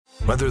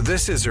Whether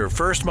this is her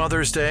first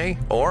Mother's Day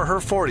or her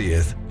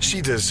 40th, she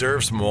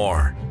deserves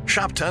more.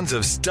 Shop tons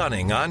of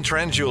stunning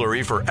on-trend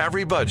jewelry for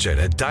every budget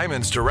at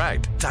Diamonds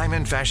Direct.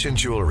 Diamond fashion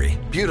jewelry,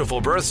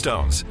 beautiful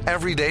birthstones,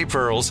 everyday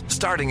pearls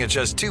starting at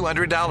just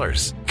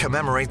 $200.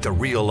 Commemorate the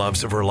real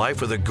loves of her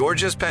life with a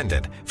gorgeous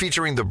pendant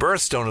featuring the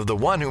birthstone of the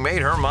one who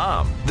made her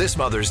mom. This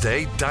Mother's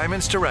Day,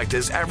 Diamonds Direct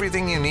is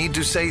everything you need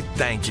to say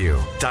thank you.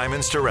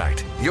 Diamonds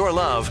Direct. Your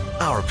love,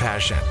 our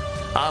passion.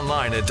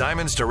 Online at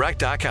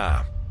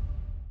diamondsdirect.com.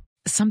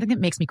 Something that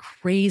makes me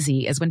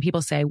crazy is when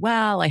people say,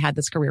 well, I had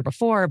this career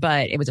before,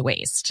 but it was a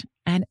waste.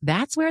 And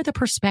that's where the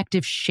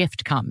perspective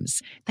shift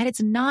comes, that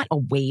it's not a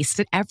waste,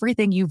 that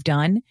everything you've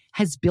done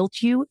has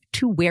built you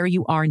to where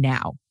you are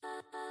now.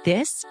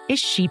 This is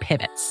She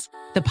Pivots,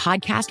 the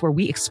podcast where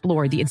we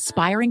explore the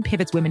inspiring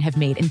pivots women have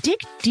made and dig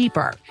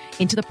deeper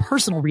into the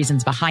personal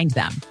reasons behind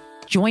them.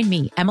 Join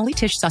me, Emily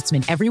Tish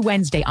Sussman, every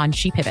Wednesday on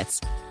She Pivots.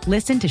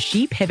 Listen to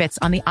She Pivots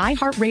on the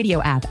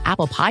iHeartRadio app,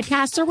 Apple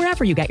Podcasts, or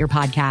wherever you get your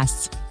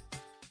podcasts.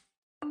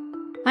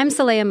 I'm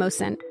Saleha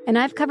Mohsen, and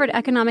I've covered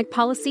economic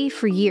policy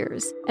for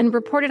years and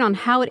reported on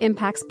how it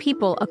impacts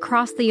people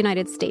across the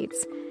United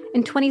States.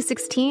 In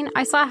 2016,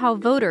 I saw how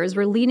voters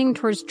were leaning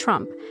towards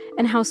Trump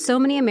and how so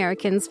many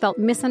Americans felt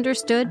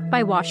misunderstood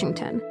by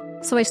Washington.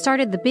 So I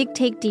started The Big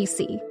Take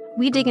DC.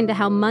 We dig into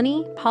how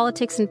money,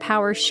 politics, and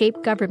power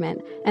shape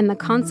government and the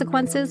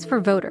consequences for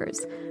voters.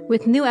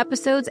 With new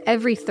episodes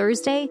every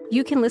Thursday,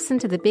 you can listen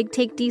to The Big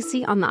Take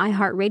DC on the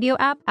iHeartRadio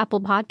app,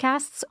 Apple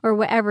Podcasts, or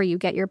wherever you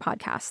get your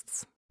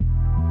podcasts.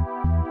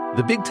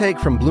 The Big Take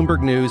from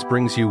Bloomberg News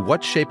brings you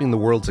what's shaping the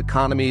world's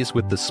economies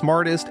with the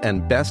smartest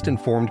and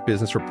best-informed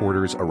business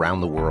reporters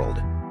around the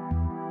world.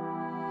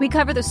 We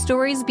cover the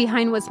stories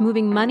behind what's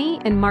moving money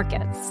and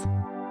markets,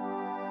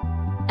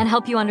 and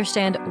help you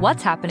understand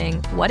what's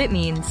happening, what it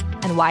means,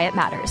 and why it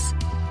matters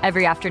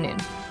every afternoon.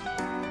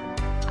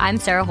 I'm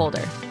Sarah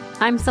Holder.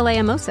 I'm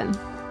Saleha Mohsen.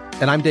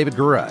 And I'm David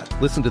Gura.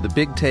 Listen to The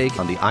Big Take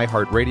on the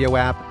iHeartRadio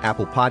app,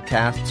 Apple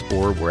Podcasts,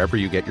 or wherever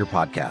you get your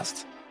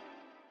podcasts.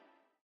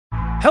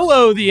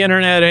 Hello, the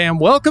internet, and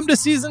welcome to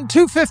season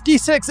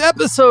 256,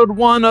 episode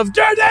 1 of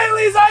Der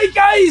Daily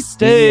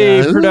Zeitgeist,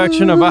 a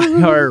production of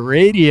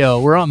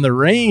iHeartRadio. We're on the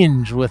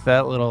range with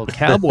that little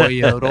cowboy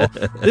yodel.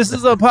 This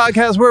is a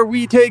podcast where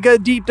we take a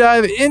deep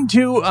dive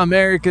into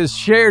America's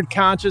shared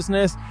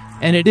consciousness,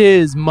 and it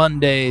is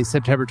Monday,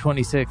 September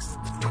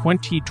 26th,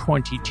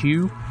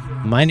 2022.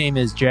 My name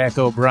is Jack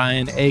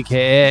O'Brien,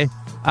 a.k.a.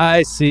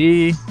 I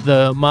see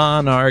the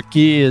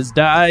monarchy is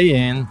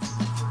dying.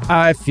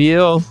 I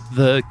feel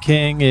the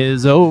king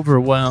is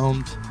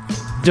overwhelmed.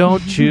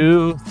 Don't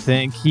you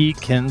think he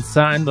can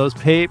sign those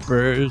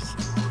papers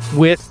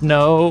with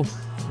no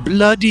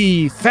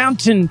bloody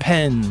fountain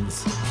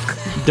pens?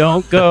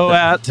 Don't go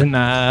out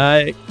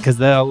tonight, 'cause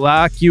they'll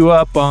lock you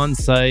up on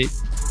sight.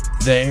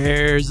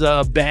 There's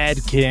a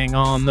bad king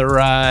on the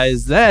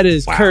rise. That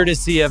is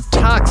courtesy of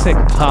Toxic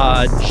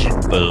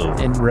Podge. Boom.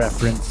 In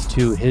reference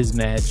to His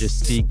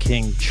Majesty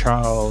King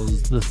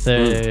Charles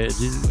III.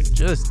 Who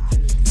just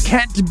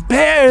can't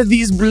bear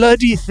these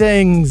bloody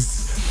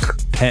things.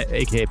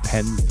 A.k.a.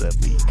 pens that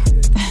leak.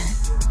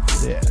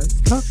 Yeah,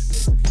 it's tough.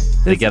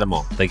 They get them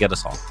all. They get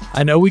us all.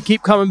 I know we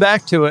keep coming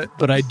back to it,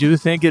 but I do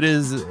think it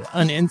is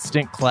an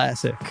instant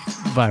classic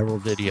viral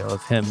video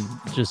of him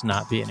just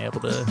not being able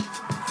to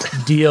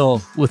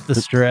deal with the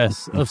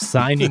stress of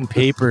signing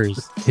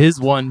papers. His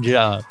one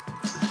job.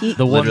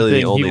 The one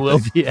thing he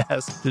will be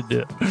asked to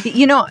do.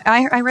 You know,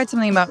 I read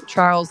something about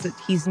Charles that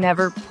he's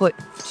never put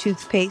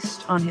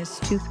toothpaste on his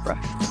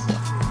toothbrush.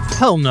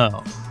 Hell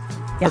no.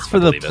 Yeah. That's for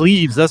the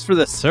plebes. That's for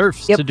the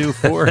serfs to do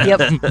for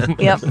him.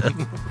 Yep.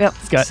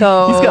 He's got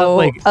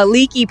like a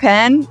leaky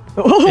pen.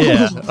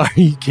 Yeah. Are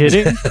you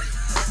kidding?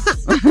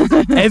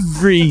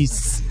 Every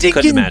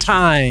sticking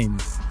time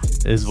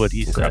is what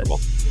he Incredible.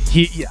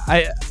 said.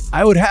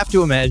 I would have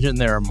to imagine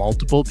there are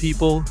multiple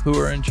people who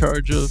are in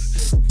charge of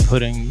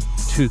putting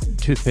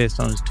toothpaste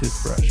on his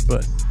toothbrush,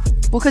 but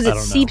well, because it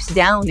seeps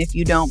down if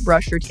you don't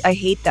brush your teeth. I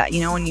hate that. You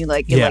know, when you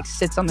it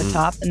sits on the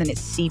top and then it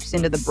seeps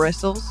into the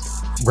bristles.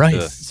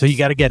 Right. So you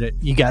got to get it.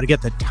 You got to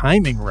get the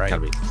timing right.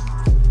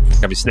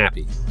 Gotta be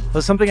snappy.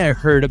 Well, something I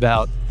heard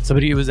about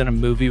somebody who was in a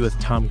movie with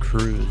Tom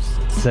Cruise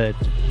said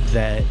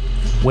that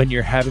when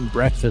you're having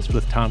breakfast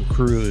with Tom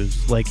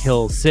Cruise, like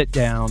he'll sit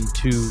down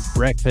to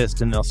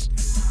breakfast and they'll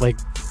like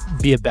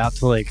be about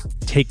to like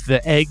take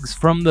the eggs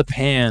from the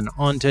pan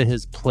onto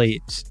his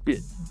plate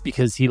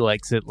because he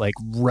likes it like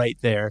right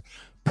there.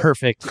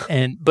 Perfect.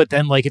 But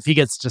then like if he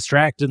gets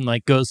distracted and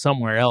like goes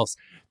somewhere else,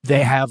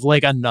 they have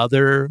like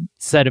another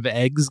set of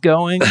eggs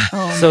going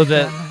so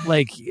that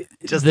like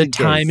just the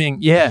timing.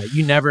 Yeah,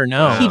 you never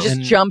know. He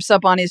just jumps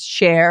up on his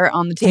chair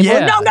on the table.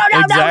 Yeah,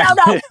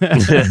 No.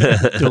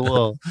 Do a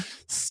little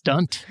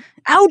stunt.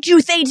 Out you,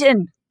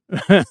 Satan.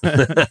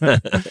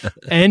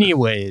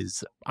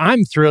 Anyways,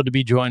 I'm thrilled to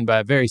be joined by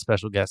a very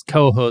special guest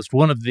co-host,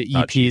 one of the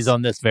EPs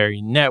on this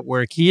very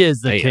network. He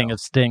is the king of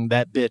Sting,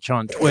 that bitch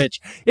on Twitch.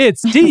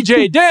 It's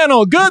DJ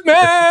Daniel Goodman.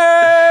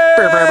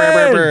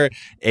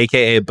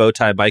 AKA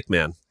Bowtie Bike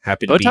Man.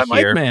 Happy to Bowtie be Mike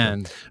here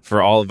Man.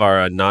 for all of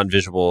our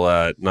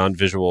non-visual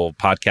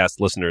podcast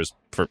listeners.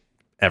 For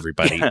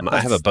everybody, I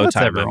have a bow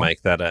tie on my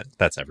mic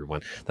that's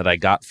everyone that I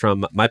got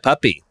from my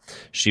puppy.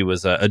 She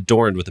was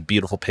adorned with a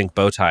beautiful pink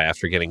bow tie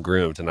after getting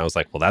groomed, and I was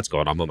like, "Well, that's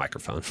going on my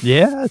microphone."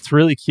 Yeah, it's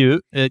really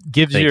cute. It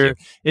gives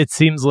It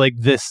seems like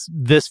this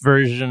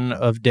version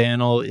of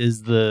Daniel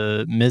is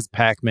the Ms.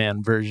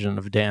 Pac-Man version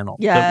of Daniel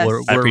that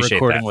we're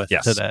recording with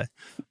today.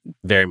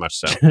 Very much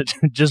so.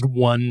 Just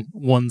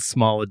one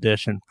small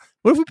addition.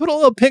 What if we put a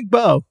little pink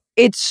bow?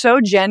 It's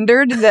so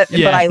gendered but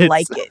I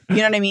like it. You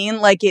know what I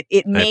mean? Like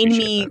it made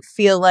me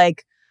feel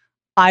like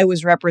I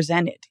was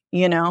represented,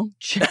 you know?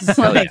 Just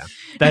like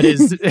that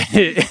is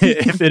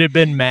if it had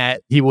been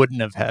Matt, he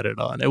wouldn't have had it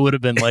on. It would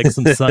have been like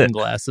some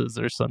sunglasses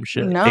or some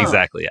shit. No.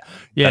 Exactly.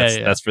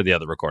 That's for the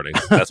other recordings.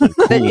 That's when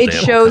cool it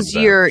shows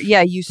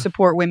you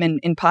support women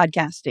in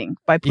podcasting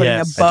by putting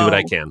a bow I do what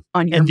I can.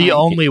 on your And mic. the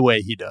only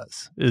way he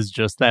does is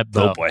just that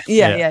bow. Oh boy.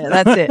 Yeah,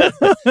 that's it.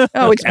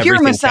 Oh, it's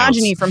pure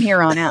misogyny from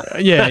here on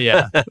out.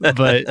 Yeah.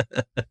 But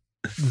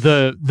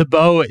the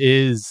bow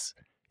is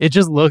it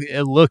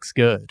looks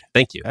good.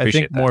 Thank you. I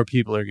think more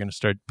people are going to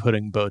start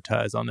putting bow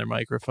ties on their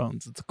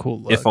microphones. It's a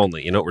cool look. If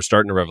only. You know, we're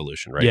starting a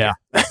revolution right here.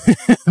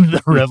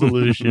 The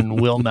revolution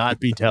will not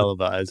be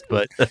televised,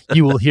 but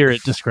you will hear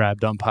it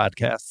described on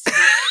podcasts.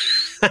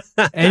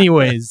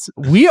 Anyways,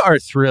 we are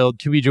thrilled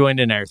to be joined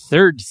in our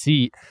third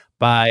seat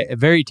by a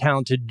very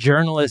talented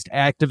journalist,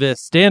 activist,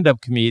 stand-up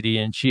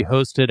comedian. She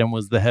hosted and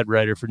was the head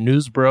writer for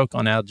Newsbroke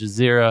on Al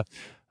Jazeera,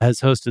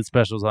 has hosted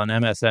specials on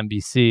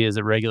MSNBC, is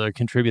a regular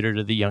contributor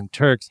to The Young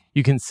Turks.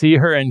 You can see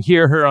her and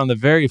hear her on the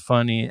very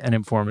funny and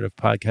informative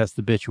podcast,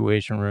 The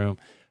Bitchuation Room,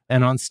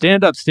 and on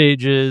stand-up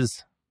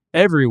stages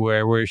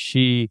everywhere where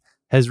she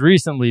has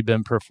recently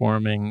been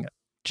performing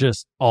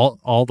just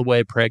all the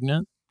way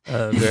pregnant.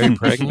 Very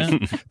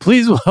pregnant.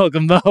 Please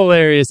welcome the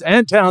hilarious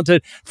and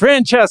talented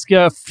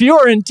Francesca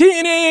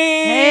Fiorentini.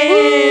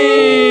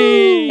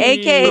 Hey!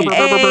 AKA,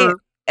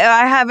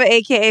 I have an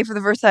AKA for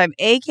the first time.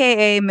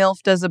 AKA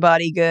MILF does a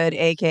body good.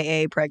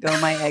 AKA Prego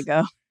my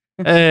ego.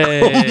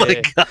 Hey. Oh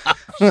my God.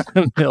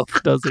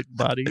 MILF does it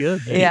body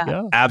good. There you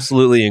go.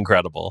 Absolutely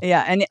incredible.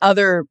 Yeah, and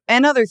other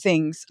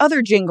things,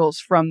 other jingles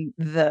from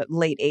the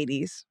late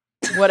 80s.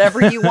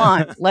 Whatever you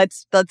want,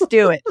 let's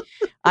do it.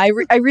 I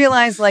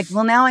realized,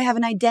 now I have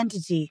an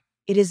identity.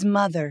 It is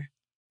mother.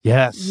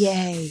 Yes.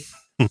 Yay.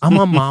 I'm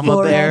a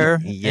mama bear,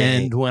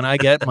 Yay. and when I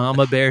get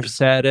mama bear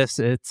status,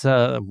 it's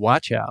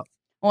watch out.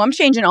 Well, I'm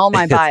changing all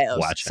my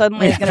bios.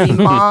 Suddenly it's going to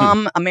be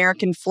mom,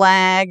 American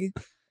flag,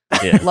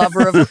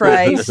 lover of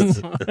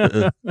Christ.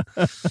 I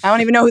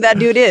don't even know who that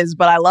dude is,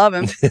 but I love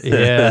him.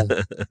 Yeah.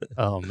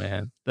 Oh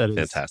man, that is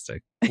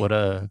fantastic. What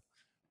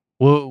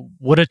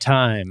a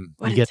time.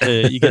 You get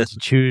to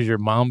choose your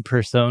mom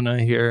persona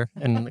here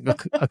in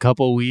a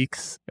couple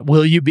weeks.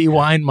 Will you be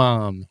wine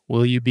mom?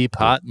 Will you be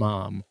pot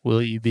mom?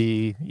 Will you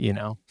be,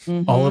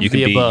 all of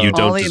the above? You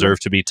don't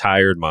deserve to be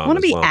tired mom. I want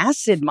to be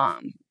acid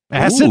mom.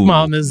 Acid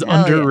mom is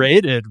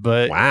underrated,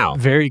 but wow,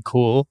 very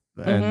cool.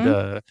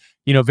 And,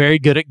 very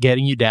good at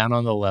getting you down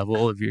on the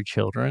level of your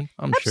children,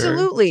 I'm sure.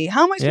 Absolutely.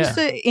 How am I supposed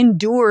to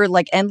endure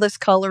endless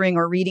coloring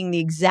or reading the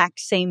exact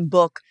same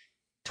book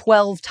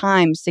 12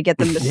 times to get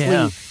them to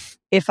sleep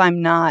if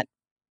I'm not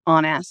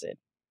on acid?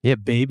 Yeah,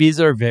 babies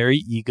are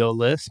very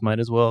egoless. Might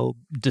as well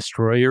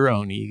destroy your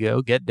own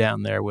ego. Get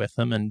down there with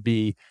them and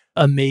be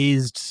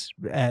amazed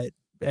at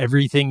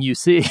everything you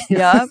see.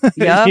 Yep.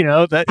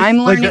 I'm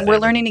learning. We're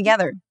learning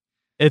together.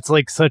 It's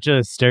such a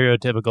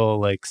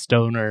stereotypical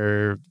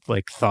stoner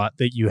thought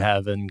that you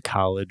have in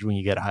college when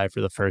you get high for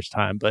the first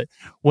time. But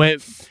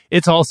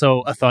it's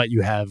also a thought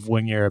you have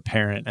when you're a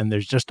parent, and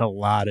there's just a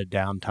lot of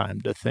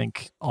downtime to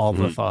think all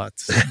the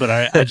thoughts.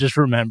 But I just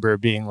remember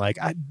being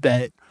I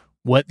bet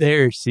what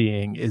they're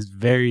seeing is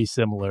very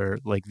similar.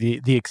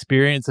 The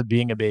experience of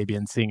being a baby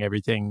and seeing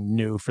everything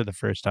new for the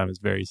first time is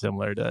very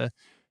similar to,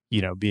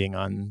 being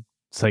on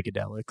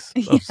psychedelics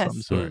of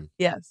some sort.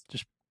 Yes.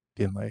 Just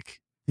being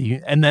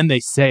and then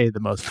they say the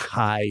most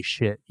high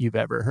shit you've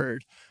ever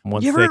heard.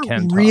 Once you ever they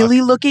can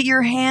really look at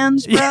your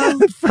hands, bro? Yeah,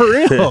 for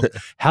real.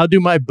 How do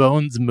my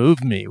bones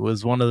move me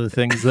was one of the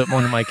things that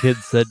one of my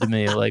kids said to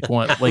me,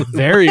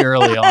 very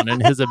early on in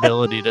his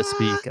ability to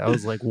speak. I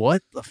was like,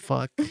 what the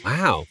fuck?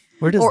 Wow.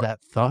 Where does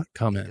that thought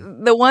come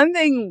in? The one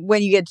thing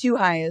when you get too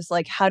high is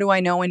how do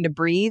I know when to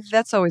breathe?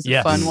 That's always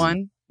a fun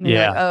one. And you're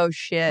like, oh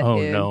shit. Oh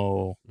dude.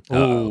 No.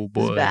 Oh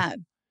boy. It's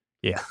bad.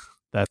 Yeah.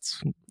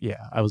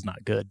 I was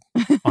not good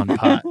on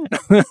pot.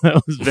 I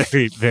was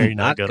very, very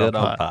not good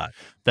on pot.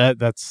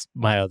 That's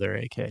my other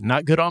AK.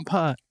 Not good on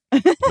pot.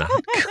 Not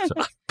good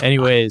on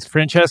Anyways,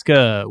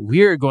 Francesca,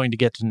 we're going to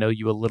get to know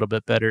you a little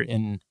bit better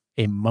in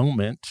a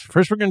moment.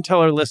 First, we're going to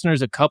tell our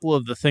listeners a couple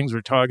of the things we're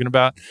talking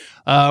about.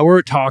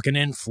 We're talking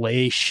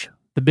inflation.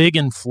 The big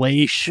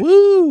inflation.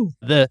 Woo!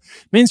 The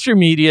mainstream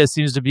media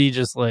seems to be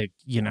just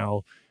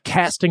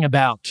casting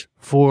about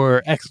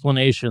for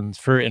explanations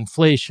for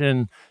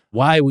inflation,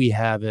 why we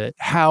have it,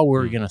 how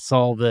we're going to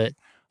solve it.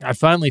 I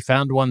finally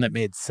found one that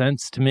made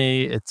sense to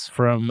me. It's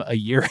from a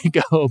year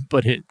ago,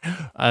 but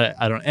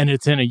I don't, and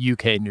it's in a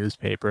UK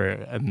newspaper,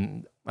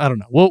 and I don't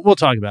know. We'll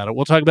talk about it.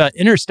 We'll talk about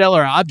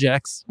interstellar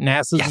objects,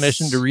 NASA's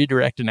mission to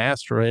redirect an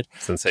asteroid.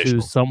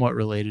 Sensational. To somewhat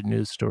related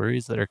news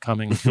stories that are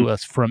coming to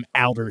us from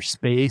outer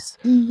space,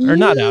 or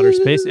not outer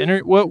space.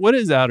 What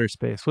is outer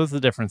space? What's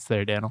the difference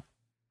there, Daniel?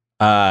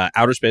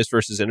 Outer space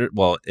versus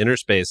inner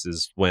space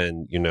is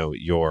when,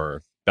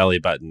 your belly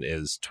button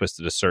is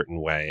twisted a certain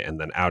way, and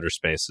then outer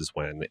space is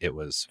when it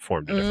was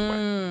formed a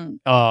different way.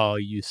 Oh,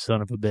 you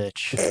son of a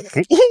bitch.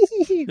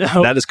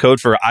 That is code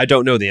for I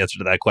don't know the answer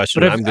to that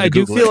question. But I'm I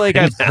do feel like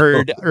I've now.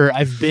 heard, or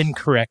I've been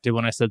corrected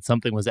when I said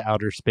something was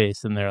outer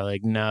space, and they're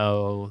like,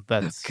 no,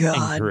 that's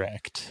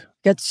incorrect.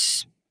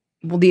 That's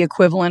the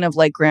equivalent of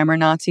like grammar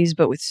Nazis,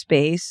 but with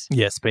space.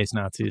 Yeah, space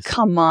Nazis.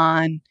 Come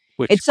on.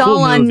 Which, it's cool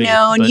all movie,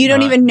 unknown. You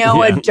don't even know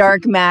what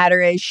dark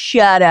matter is.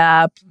 Shut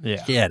up.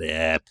 Yeah. Shut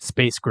up.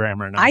 Space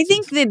grammar Nazis. I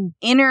think that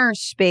inner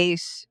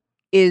space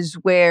is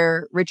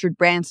where Richard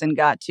Branson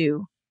got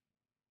to,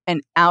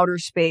 and outer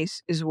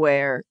space is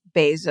where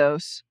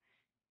Bezos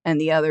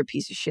and the other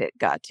piece of shit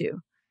got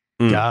to.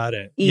 Got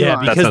it. Elon. Yeah,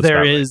 because there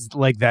right. is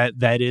like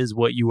that is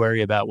what you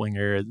worry about when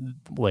you're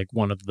like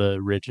one of the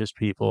richest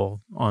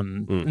people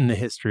in the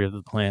history of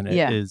the planet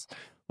is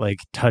like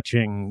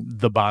touching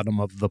the bottom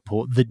of the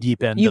pool, the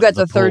deep end. You of got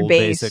the to third pool,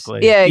 base.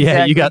 basically. Yeah, exactly.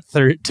 Yeah, you got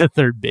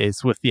third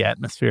base with the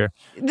atmosphere.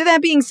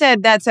 That being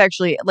said, that's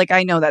actually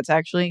I know that's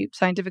actually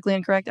scientifically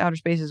incorrect. Outer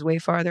space is way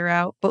farther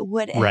out, but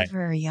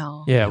whatever,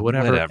 y'all. Yeah,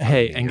 whatever.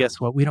 Hey, and yeah. guess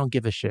what? We don't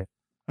give a shit.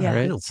 Yeah, all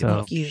right.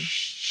 thank you.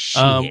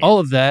 All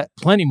of that,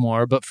 plenty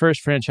more. But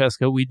first,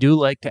 Francesca, we do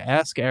like to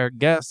ask our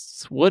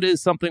guests, what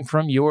is something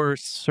from your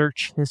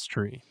search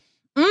history?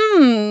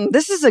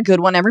 This is a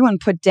good one. Everyone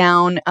put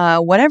down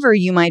whatever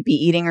you might be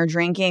eating or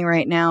drinking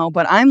right now,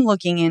 but I'm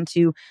looking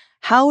into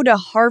how to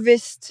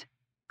harvest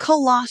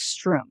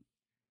colostrum.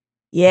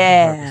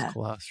 Yeah. Harvest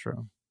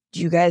colostrum. Do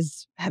you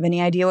guys have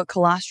any idea what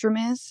colostrum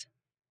is?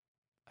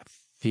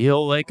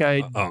 Feel like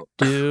I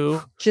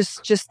do.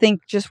 Just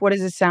think, what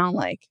does it sound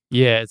like?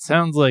 Yeah, it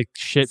sounds like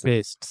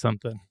shit-based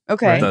something.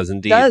 Okay. Right? It does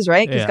indeed. Does,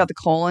 right? Yeah. It's got the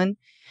colon.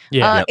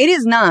 Yeah. It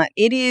is not.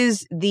 It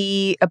is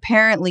the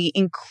apparently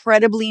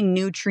incredibly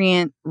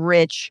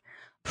nutrient-rich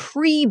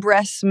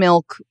pre-breast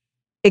milk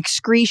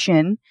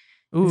excretion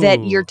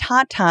that your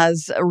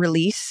tatas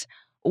release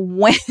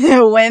when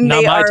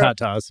not they my are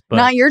tatas, but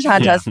not your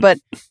tatas, but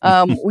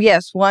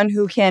yes, one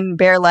who can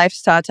bear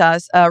life's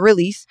tatas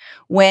release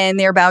when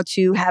they're about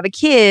to have a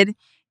kid,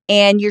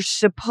 and you're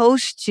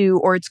supposed to,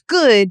 or it's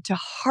good to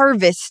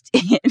harvest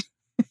it.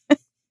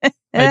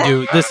 I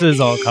do. This is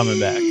all coming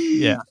back.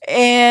 Yeah.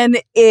 And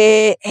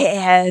I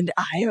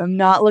am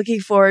not looking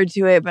forward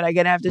to it, but I'm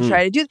going to have to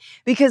try to do it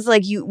because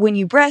when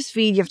you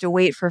breastfeed, you have to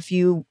wait for a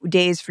few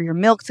days for your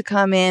milk to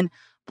come in,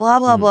 blah,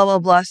 blah, blah, blah,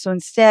 blah. So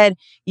instead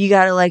you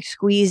got to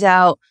squeeze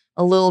out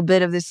a little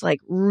bit of this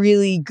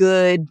really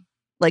good,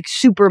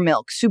 super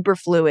milk, super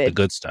fluid. The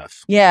good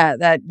stuff. Yeah,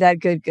 that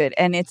good.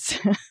 And it's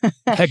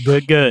that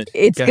good.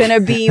 It's going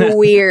to be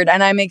weird.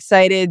 And I'm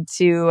excited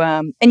to,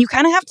 and you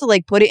kind of have to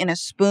Mm-hmm. put it in a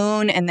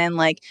spoon and then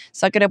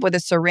suck it up with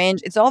a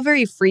syringe. It's all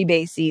very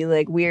freebasey,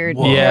 weird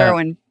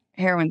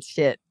heroin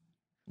shit.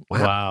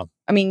 Wow.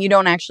 I mean, you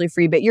don't actually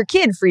freebase. Your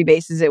kid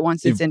freebases it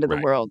once it's into the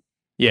world.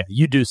 Yeah,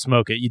 you do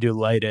smoke it, you do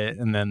light it,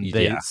 and then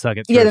they suck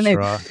it through Yeah, a then they-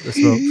 straw. The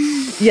smoke.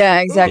 Yeah,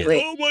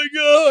 exactly. Oh my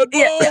God,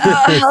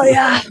 Yeah, hell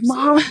yeah,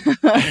 mom.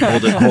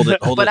 Hold it.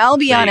 But I'll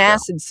be There on you go.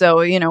 acid, so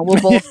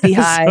we'll both be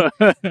high.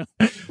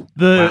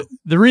 The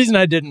reason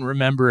I didn't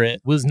remember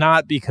it was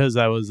not because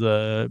I was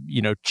a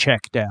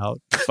checked out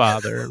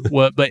father.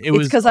 But it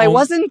was because I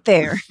wasn't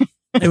there.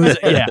 It was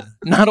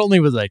not only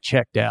was I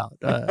checked out,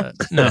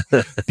 no,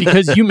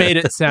 because you made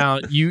it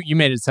sound you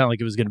made it sound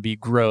like it was going to be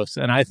gross,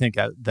 and I think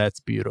that's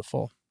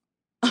beautiful.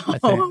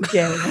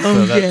 Okay. Way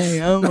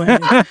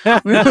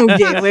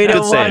to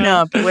Good save. one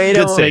up. Way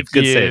Good to save.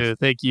 Good you. save.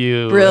 Thank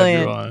you,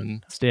 Brilliant.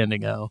 everyone.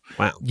 Standing O.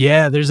 Wow.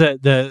 Yeah, there's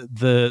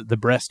the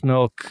breast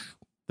milk.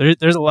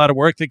 There's a lot of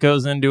work that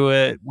goes into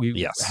it.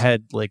 We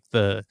had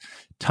the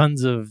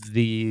tons of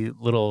the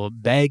little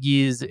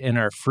baggies in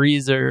our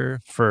freezer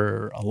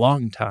for a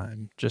long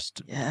time.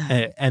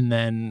 And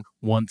then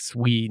once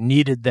we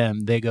needed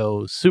them, they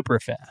go super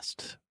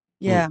fast.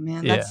 Yeah,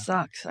 man, that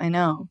sucks. I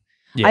know.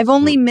 Yeah. I've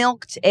only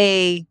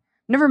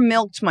never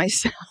milked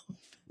myself.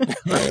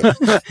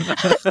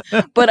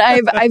 But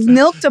I've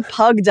milked a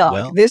pug dog.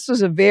 Well.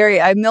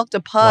 I milked a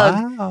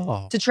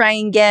pug to try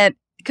and get,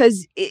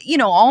 because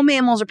all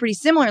mammals are pretty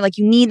similar.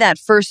 You need that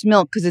first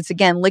milk because it's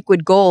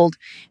liquid gold.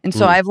 And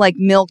so I've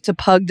milked a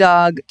pug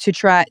dog to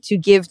try to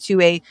give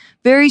to a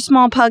very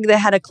small pug that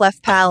had a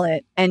cleft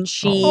palate, and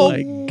she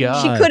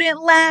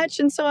couldn't latch,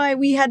 and so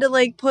we had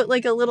to put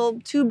a little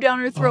tube down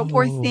her throat.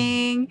 Poor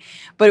thing,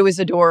 but it was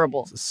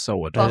adorable.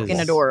 So adorable. Fucking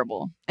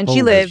adorable. And Holy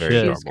she lived.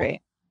 shit. She was great.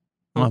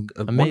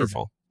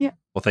 Wonderful. Yeah.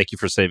 Well, thank you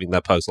for saving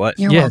that pug's life.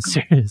 You're Yeah, welcome.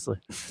 seriously.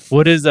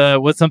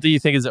 What's something you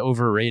think is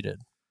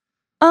overrated?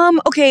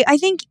 Okay, I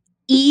think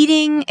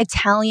eating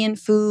Italian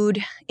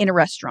food in a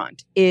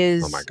restaurant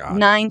is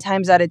 9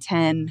 times out of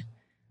 10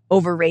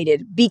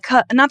 overrated.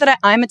 Because not that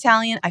I'm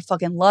Italian, I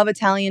fucking love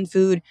Italian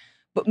food,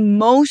 but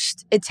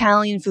most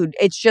Italian food,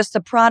 it's just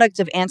a product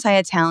of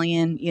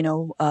anti-Italian,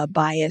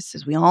 bias,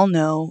 as we all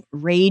know,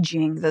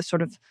 raging, the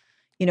sort of,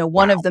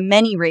 one of the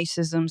many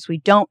racisms we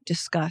don't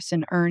discuss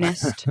in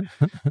earnest.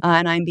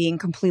 And I'm being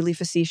completely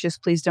facetious.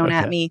 Please don't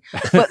at me.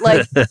 But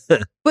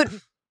but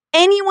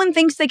anyone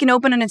thinks they can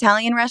open an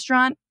Italian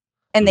restaurant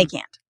and they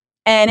can't.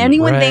 And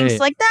anyone thinks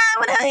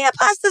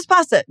pasta's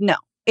pasta. No,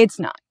 it's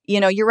not.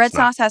 Your red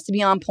sauce has to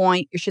be on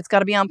point. Your shit's got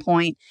to be on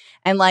point.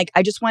 And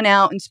I just went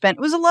out and it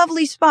was a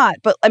lovely spot,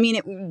 but I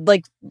mean,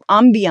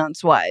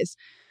 ambiance wise.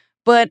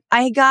 But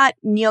I got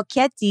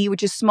gnocchetti,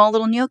 which is small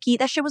little gnocchi.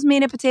 That shit was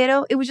made of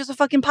potato. It was just a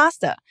fucking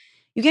pasta.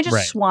 You can't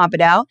just swap it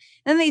out.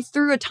 And then they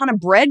threw a ton of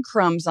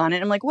breadcrumbs on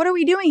it. I'm like, what are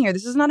we doing here?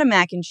 This is not a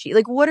mac and cheese.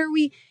 What are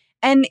we?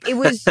 And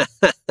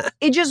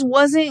it just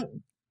wasn't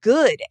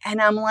good.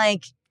 And I'm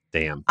like,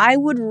 damn. I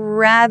would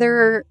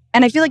rather,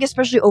 and I feel like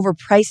especially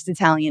overpriced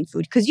Italian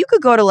food, because you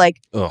could go to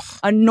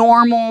a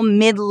normal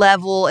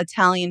mid-level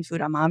Italian food.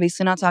 I'm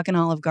obviously not talking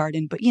Olive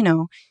Garden, but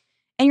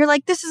and you're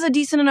like, this is a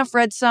decent enough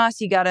red sauce.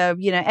 You got a,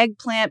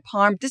 eggplant,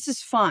 parm. This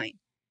is fine.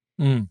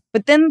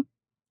 But then,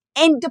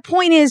 and the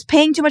point is,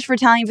 paying too much for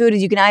Italian food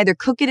is you can either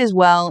cook it as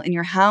well in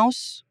your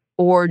house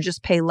or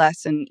just pay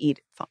less and eat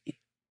it fine.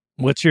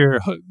 What's your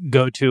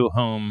go-to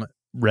home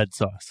red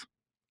sauce?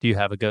 Do you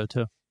have a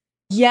go-to?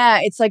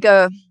 Yeah, it's like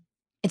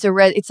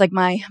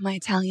my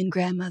Italian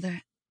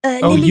grandmother.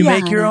 You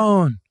make your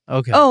own.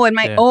 Okay. Oh, and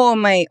like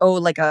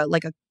a,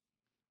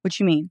 what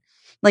you mean?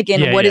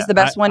 What is the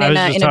best one in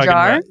a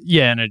jar?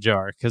 In a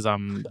jar. Because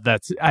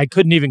I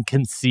couldn't even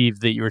conceive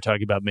that you were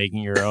talking about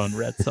making your own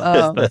red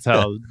sauce. That's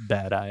how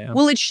bad I am.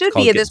 Well, it should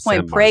be at this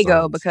point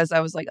Prego, because I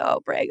was like,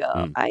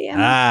 Prego, I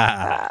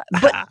am.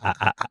 But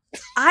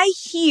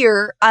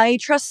I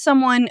trust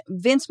someone,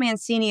 Vince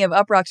Mancini of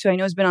Uprocks, who I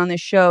know has been on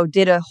this show,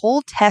 did a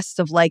whole test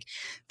of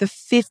the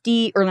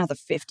 50, or not the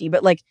 50,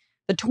 but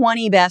the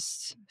 20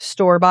 best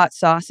store-bought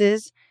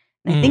sauces.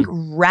 And I think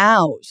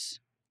Rouse.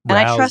 And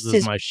I trust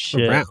my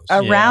shit.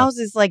 Rouse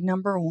is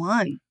number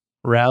one.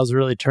 Rouse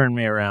really turned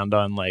me around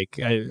on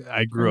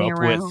I grew up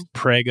with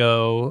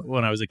Prego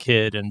when I was a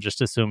kid, and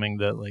just assuming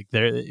that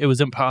it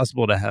was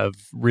impossible to have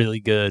really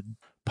good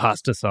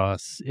pasta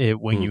sauce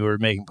when you were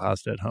making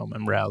pasta at home,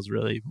 and Rouse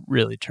really,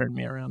 really turned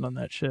me around on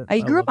that shit.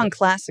 I grew up on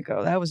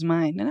Classico. That was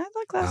mine, and I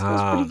thought Classico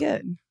was pretty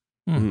good.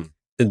 Mm-hmm.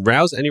 Is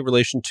Rouse any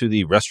relation to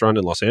the restaurant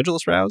in Los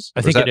Angeles, Rouse?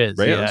 I think it is.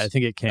 Rao's? Yeah, I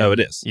think it can. Oh,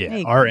 it is.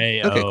 Yeah.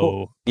 R-A-O. Okay,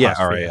 cool. Yeah,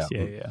 R-A-O.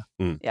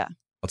 Yeah.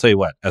 I'll tell you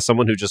what, as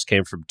someone who just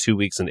came from 2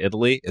 weeks in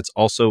Italy, it's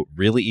also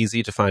really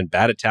easy to find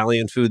bad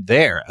Italian food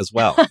there as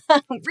well.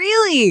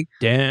 Really?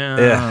 Damn.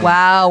 Yeah.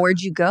 Wow.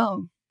 Where'd you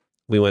go?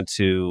 We went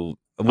to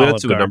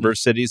a number of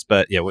cities,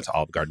 but went to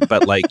Olive Garden.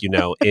 But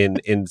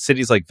in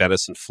cities like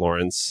Venice and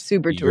Florence,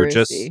 super touristy. You're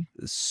just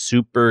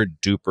super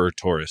duper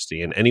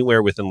touristy. And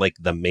anywhere within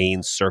the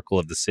main circle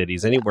of the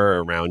cities, anywhere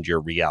around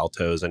your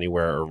Rialtos,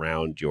 anywhere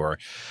around your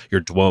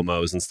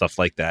Duomos and stuff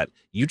like that,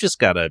 you just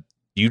gotta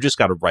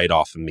write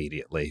off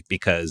immediately,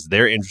 because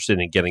they're interested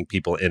in getting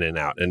people in and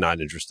out and not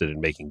interested in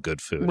making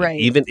good food. Right.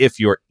 Even if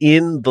you're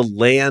in the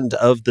land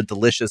of the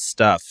delicious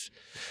stuff,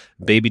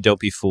 baby, don't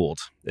be fooled.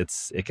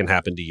 It can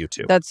happen to you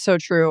too. That's so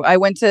true. I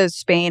went to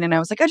Spain and I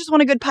was like, I just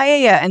want a good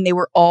paella. And they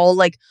were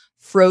all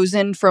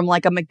frozen from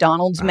a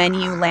McDonald's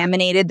menu,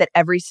 laminated, that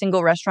every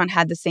single restaurant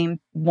had the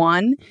same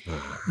one.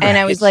 And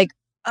I was like,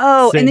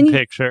 oh, same and then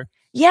picture.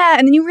 Yeah.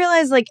 And then you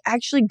realize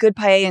actually good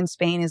paella in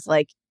Spain is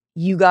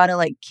you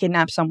gotta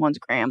kidnap someone's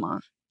grandma.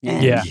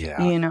 And,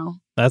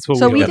 That's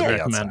what we would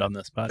recommend on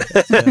this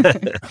podcast.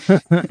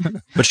 Yeah.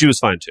 But she was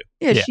fine too.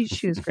 Yeah,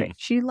 she was great.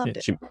 She loved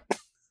it.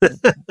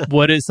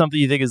 What is something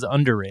you think is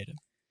underrated?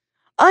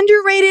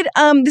 Underrated.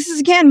 This is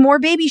again more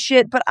baby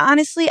shit, but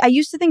honestly, I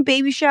used to think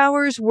baby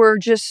showers were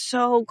just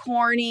so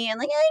corny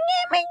and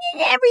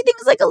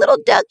everything's a little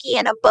ducky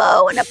and a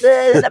bow and a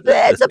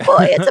it's a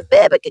boy, it's a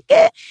baby.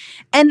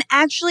 And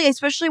actually,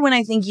 especially when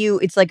I think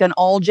it's an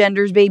all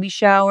genders baby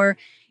shower,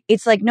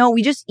 it's no,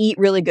 we just eat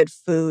really good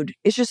food.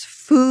 It's just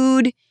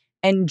food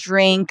and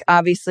drink.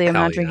 Obviously, I'm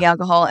not drinking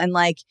alcohol, and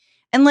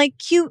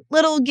cute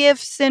little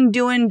gifts and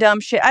doing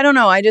dumb shit. I don't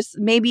know.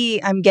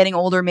 Maybe I'm getting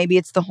older. Maybe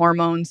it's the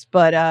hormones,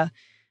 but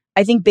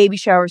I think baby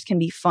showers can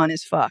be fun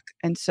as fuck.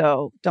 And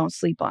so don't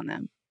sleep on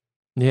them.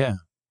 Yeah.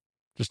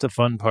 Just a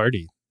fun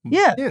party.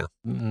 Yeah. Yeah.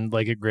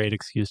 A great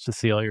excuse to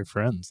see all your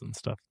friends and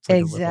stuff.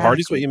 Exactly.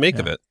 Party's what you make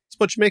of it. It's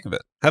what you make of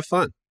it. Have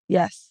fun.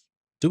 Yes.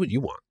 Do what you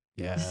want.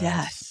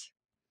 Yes.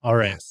 All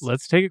right.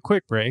 Let's take a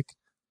quick break.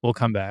 We'll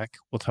come back.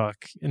 We'll talk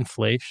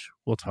inflation.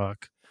 We'll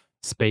talk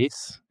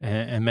space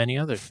and many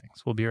other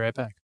things. We'll be right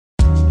back.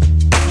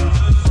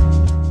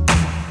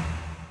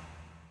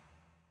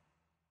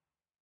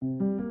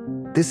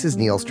 This is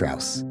Neil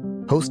Strauss,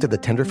 host of the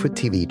Tenderfoot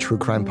TV true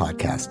crime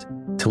podcast,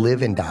 To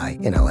Live and Die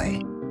in LA.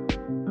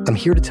 I'm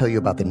here to tell you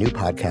about the new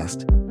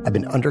podcast I've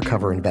been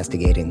undercover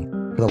investigating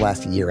for the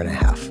last year and a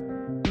half.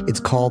 It's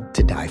called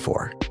To Die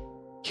For.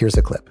 Here's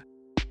a clip.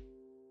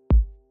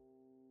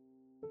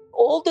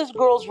 all these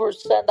girls were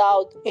sent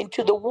out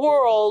into the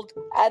world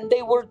and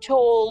they were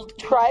told,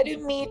 try to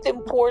meet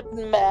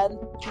important men,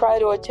 try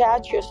to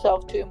attach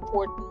yourself to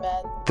important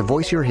men. The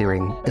voice you're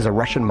hearing is a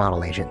Russian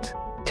model agent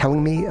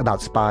telling me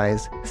about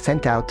spies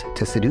sent out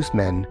to seduce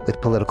men with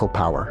political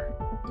power.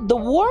 The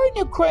war in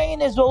Ukraine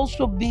is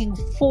also being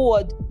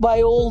fought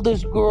by all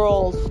these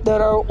girls that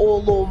are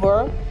all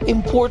over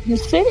important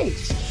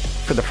cities.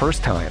 For the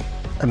first time,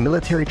 a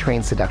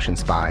military-trained seduction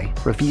spy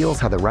reveals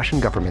how the Russian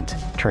government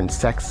turned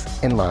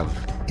sex and love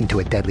into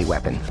a deadly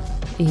weapon.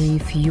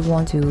 If you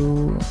want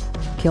to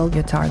kill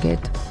your target,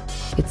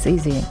 it's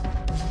easy.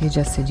 You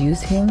just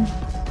seduce him,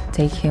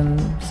 take him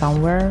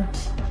somewhere,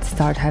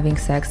 start having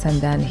sex, and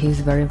then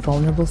he's very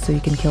vulnerable, so you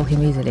can kill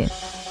him easily.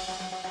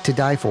 To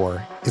Die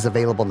For is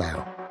available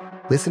now.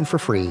 Listen for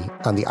free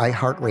on the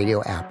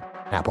iHeartRadio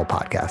app, Apple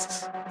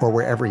Podcasts, or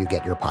wherever you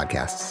get your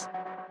podcasts.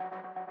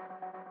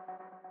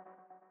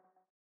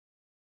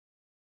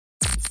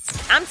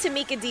 I'm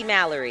Tamika D.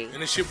 Mallory.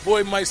 And it's your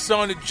boy, my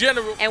son, the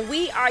General. And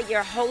we are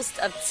your hosts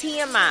of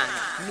TMI.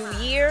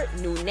 New year,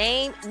 new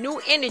name, new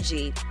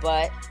energy,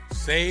 but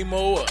same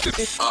old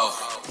us.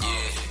 Oh,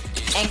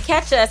 yeah. And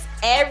catch us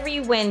every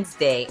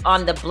Wednesday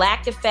on the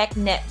Black Effect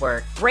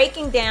Network,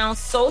 breaking down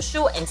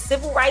social and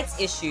civil rights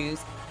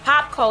issues,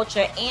 pop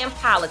culture, and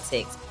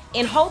politics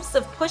in hopes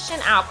of pushing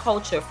our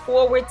culture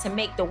forward to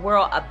make the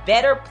world a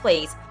better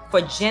place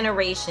for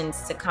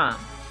generations to come.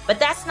 But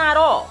that's not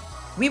all.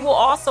 We will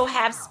also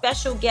have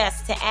special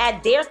guests to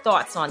add their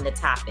thoughts on the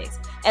topics,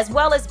 as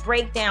well as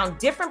break down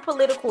different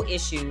political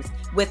issues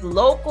with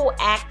local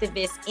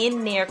activists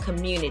in their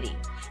community.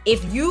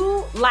 If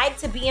you like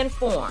to be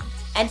informed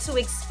and to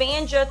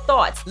expand your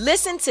thoughts,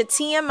 listen to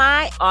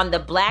TMI on the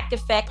Black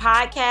Effect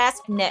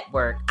Podcast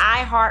Network,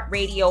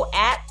 iHeartRadio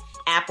app,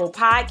 Apple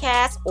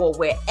Podcasts, or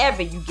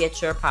wherever you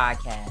get your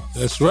podcasts.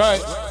 That's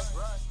right.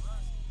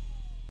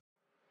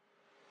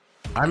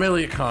 I'm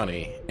Elliot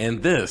Connie,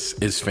 and this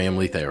is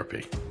Family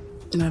Therapy.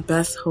 My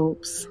best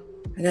hopes,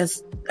 I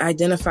guess,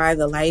 identify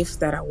the life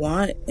that I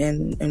want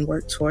and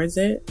work towards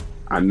it.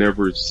 I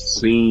never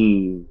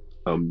seen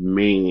a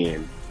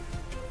man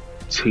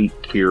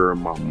take care of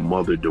my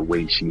mother the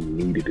way she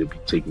needed to be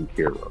taken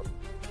care of.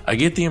 I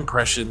get the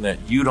impression that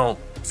you don't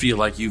feel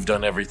like you've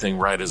done everything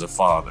right as a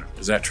father.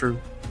 Is that true?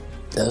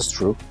 That's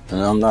true, and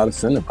I'm not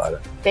offended by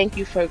that. Thank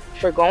you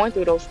for going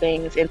through those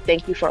things, and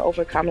thank you for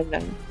overcoming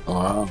them.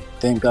 Wow.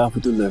 Thank God for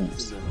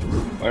deliverance.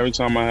 Every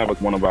time I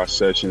have one of our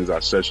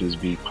sessions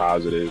be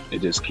positive.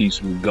 It just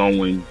keeps me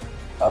going.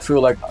 I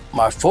feel like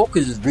my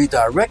focus is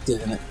redirected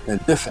in a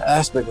different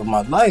aspect of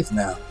my life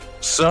now.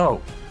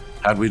 So,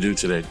 how'd we do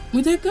today?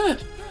 We did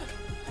good.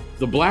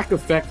 The Black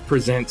Effect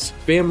presents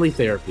Family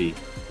Therapy.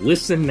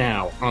 Listen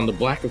now on the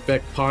Black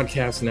Effect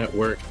Podcast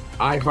Network,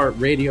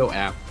 iHeartRadio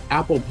app,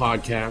 Apple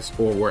Podcasts,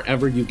 or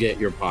wherever you get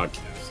your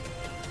podcasts.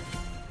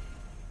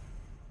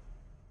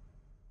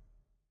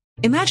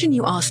 Imagine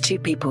you ask two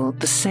people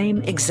the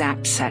same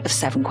exact set of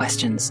 7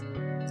 questions.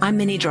 I'm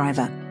Minnie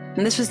Driver,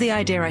 and this was the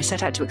idea I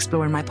set out to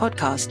explore in my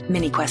podcast,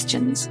 Mini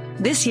Questions.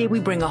 This year, we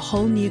bring a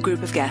whole new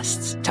group of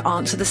guests to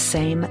answer the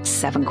same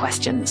 7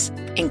 questions,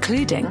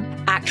 including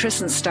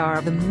actress and star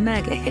of the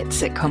mega hit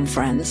sitcom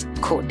Friends,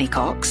 Courtney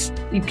Cox.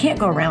 You can't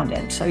go around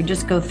it, so you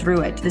just go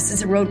through it. This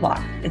is a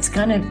roadblock. It's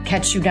gonna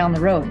catch you down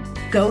the road.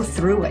 Go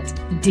through it.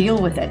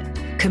 Deal with it.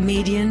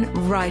 Comedian,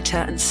 writer,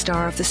 and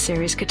star of the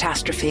series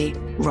Catastrophe,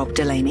 Rob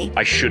Delaney.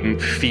 I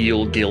shouldn't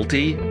feel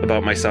guilty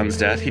about my son's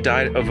death. He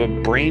died of a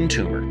brain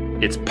tumor.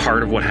 It's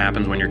part of what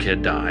happens when your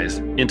kid dies.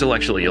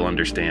 Intellectually, you'll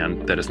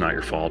understand that it's not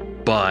your fault,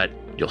 but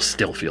you'll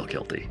still feel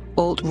guilty.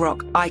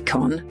 Alt-rock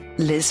icon,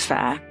 Liz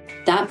Phair.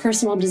 That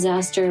personal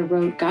disaster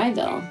wrote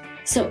Guyville.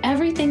 So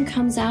everything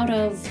comes out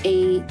of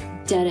a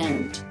dead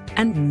end.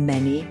 And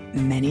many,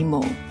 many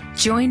more.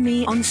 Join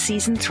me on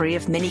Season 3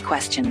 of Mini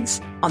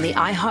Questions on the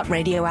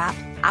iHeartRadio app,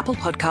 Apple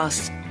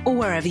Podcasts, or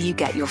wherever you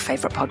get your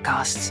favorite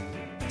podcasts.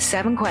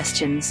 7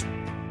 questions,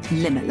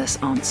 limitless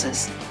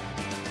answers.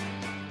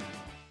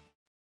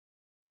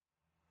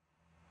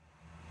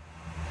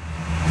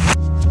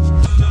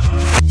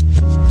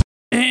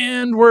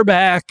 And we're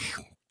back.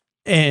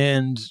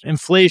 And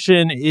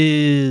inflation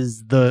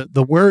is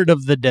the word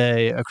of the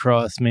day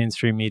across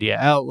mainstream media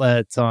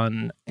outlets.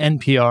 On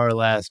NPR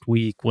last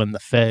week, when the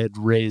Fed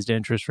raised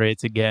interest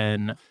rates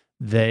again,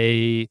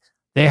 they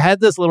had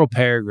this little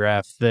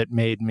paragraph that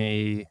made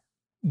me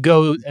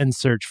go and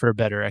search for a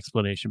better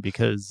explanation,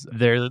 because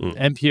their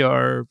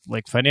NPR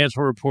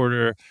financial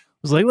reporter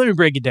was like, let me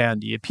break it down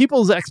to you.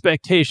 People's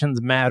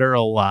expectations matter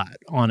a lot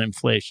on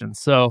inflation.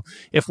 So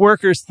if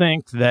workers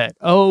think that,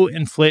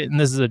 and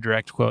this is a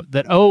direct quote,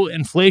 that,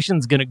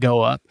 inflation's going to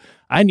go up,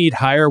 I need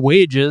higher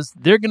wages,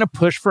 they're going to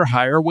push for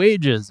higher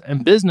wages.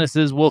 And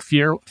businesses will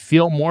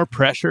feel more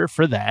pressure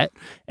for that.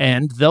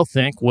 And they'll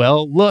think,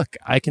 well, look,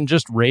 I can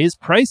just raise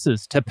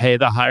prices to pay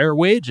the higher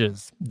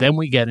wages. Then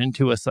we get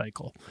into a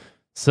cycle.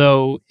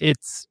 So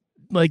it's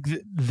like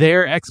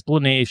their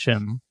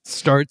explanation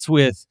starts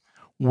with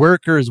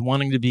workers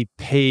wanting to be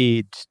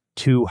paid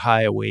too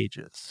high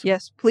wages.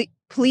 Yes,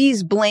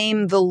 please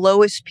blame the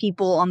lowest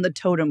people on the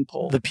totem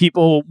pole. The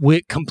people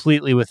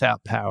completely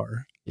without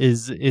power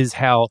is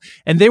how,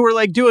 and they were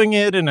like doing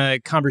it in a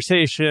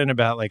conversation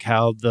about like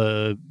how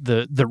the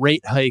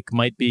rate hike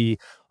might be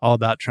all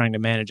about trying to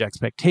manage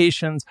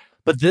expectations.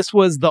 But this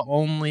was the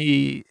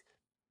only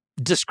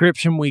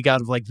description we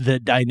got of like the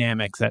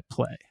dynamics at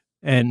play.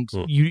 And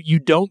you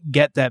don't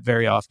get that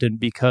very often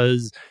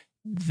because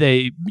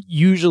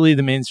usually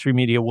the mainstream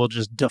media will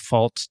just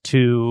default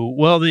to,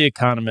 well, the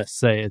economists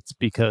say it's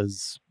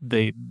because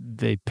they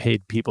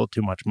paid people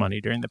too much money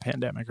during the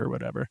pandemic or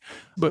whatever.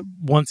 But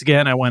once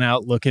again, I went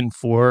out looking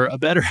for a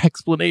better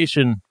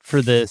explanation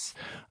for this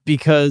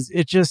because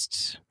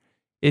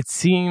it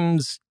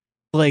seems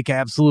like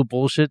absolute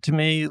bullshit to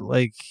me.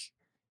 Like,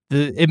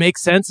 it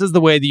makes sense as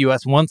the way the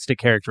U.S. wants to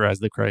characterize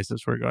the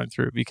crisis we're going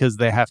through because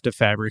they have to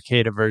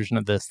fabricate a version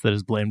of this that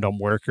is blamed on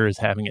workers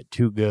having it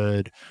too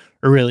good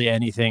or really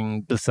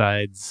anything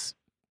besides,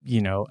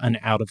 an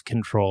out of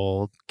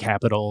control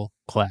capital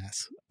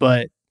class.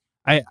 But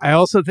I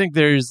also think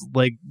there's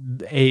like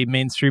a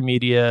mainstream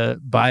media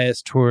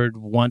bias toward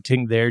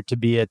wanting there to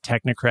be a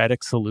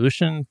technocratic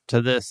solution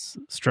to this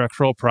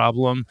structural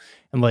problem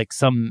and like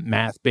some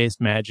math-based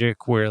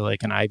magic where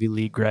like an Ivy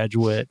League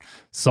graduate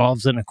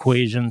solves an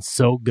equation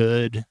so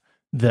good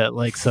that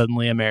like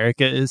suddenly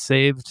America is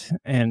saved.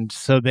 And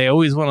so they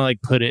always want to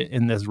like put it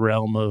in this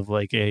realm of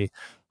like a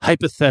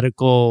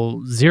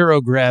hypothetical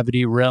zero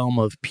gravity realm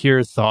of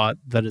pure thought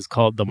that is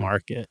called the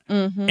market.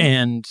 Mm-hmm.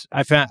 And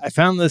I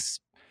found this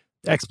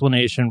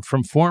explanation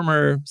from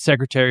former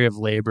Secretary of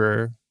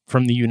Labor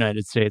from the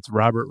United States,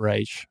 Robert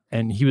Reich,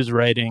 and he was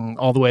writing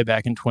all the way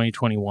back in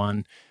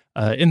 2021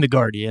 in The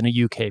Guardian,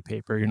 a UK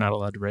paper. You're not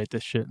allowed to write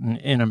this shit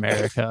in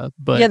America.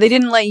 But yeah, they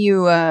didn't let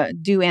you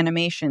do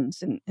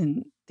animations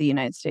in the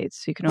United States.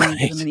 So you can only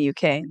do them in the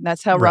UK.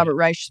 That's how Robert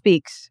Reich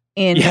speaks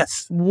in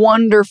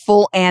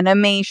wonderful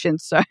animation.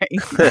 Sorry.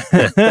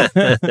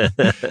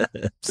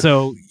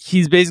 So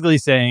he's basically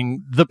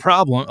saying the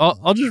problem,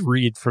 I'll just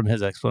read from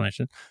his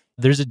explanation.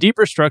 There's a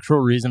deeper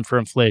structural reason for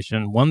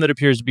inflation, one that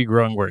appears to be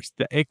growing worse.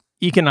 The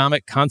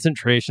economic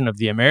concentration of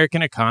the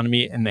American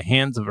economy in the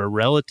hands of a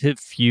relative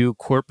few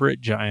corporate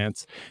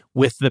giants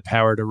with the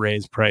power to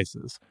raise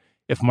prices.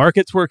 If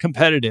markets were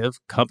competitive,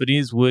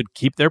 companies would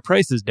keep their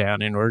prices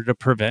down in order to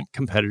prevent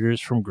competitors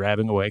from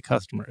grabbing away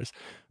customers.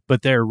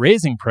 But they're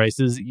raising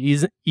prices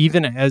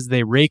even as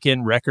they rake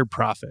in record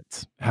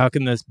profits. How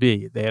can this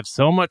be? They have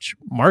so much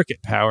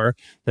market power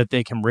that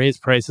they can raise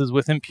prices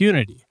with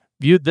impunity.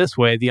 Viewed this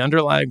way, the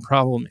underlying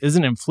problem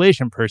isn't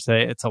inflation per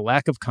se, it's a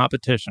lack of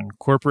competition.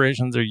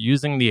 Corporations are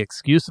using the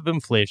excuse of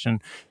inflation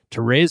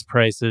to raise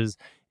prices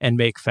and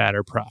make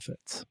fatter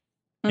profits.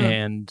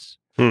 And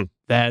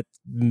that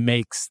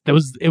makes, it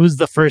was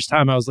the first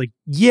time I was like,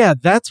 yeah,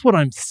 that's what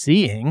I'm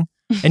seeing.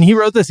 And he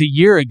wrote this a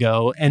year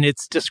ago, and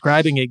it's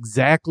describing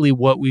exactly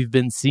what we've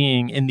been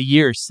seeing in the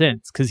year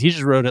since, because he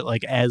just wrote it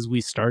like as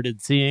we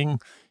started seeing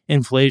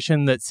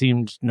inflation that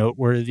seemed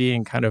noteworthy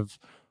and kind of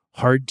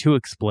hard to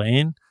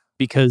explain.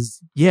 Because,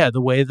 yeah, the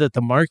way that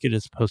the market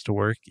is supposed to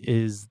work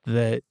is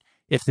that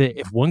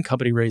if one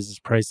company raises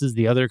prices,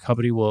 the other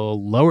company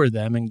will lower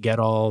them and get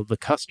all the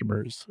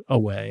customers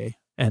away.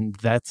 And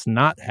that's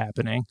not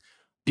happening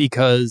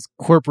because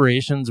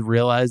corporations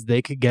realize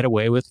they could get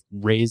away with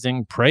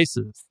raising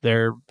prices.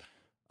 They're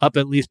up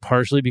at least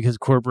partially because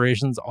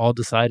corporations all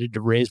decided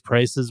to raise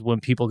prices when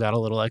people got a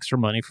little extra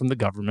money from the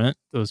government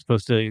that was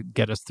supposed to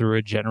get us through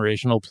a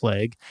generational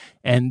plague.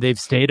 And they've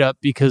stayed up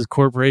because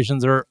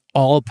corporations are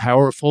all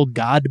powerful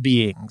God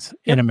beings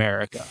in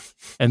America.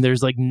 And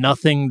there's like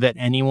nothing that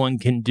anyone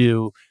can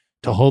do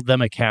to hold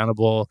them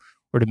accountable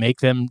or to make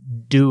them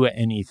do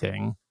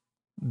anything.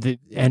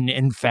 And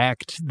in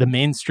fact, the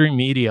mainstream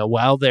media,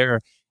 while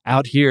they're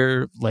out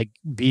here like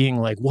being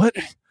like, what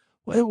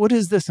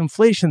is this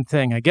inflation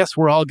thing? I guess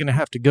we're all going to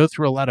have to go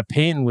through a lot of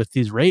pain with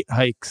these rate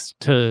hikes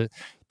to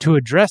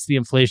address the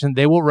inflation.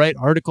 They will write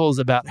articles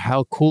about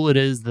how cool it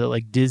is that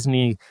like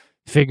Disney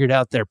figured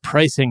out their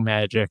pricing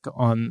magic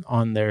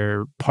on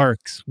their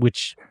parks,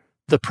 which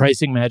the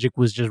pricing magic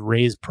was just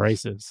raise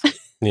prices.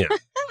 Yeah.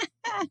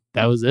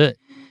 That was it.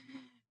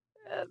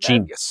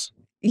 Genius.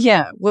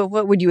 Yeah.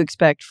 What would you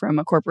expect from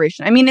a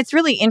corporation? I mean, it's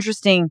really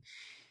interesting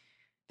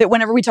that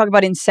whenever we talk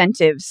about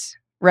incentives,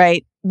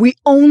 right, we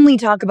only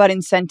talk about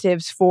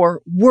incentives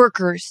for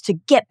workers to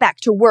get back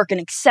to work and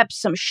accept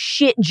some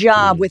shit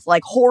job with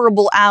like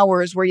horrible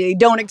hours where you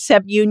don't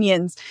accept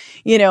unions,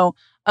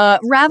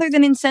 rather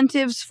than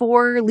incentives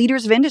for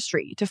leaders of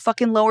industry to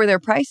fucking lower their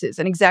prices.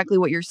 And exactly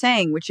what you're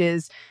saying, which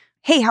is,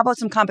 hey, how about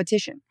some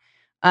competition?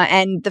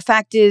 And the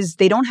fact is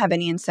they don't have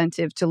any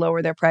incentive to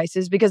lower their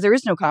prices because there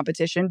is no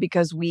competition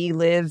because we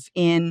live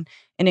in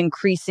an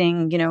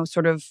increasing,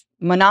 sort of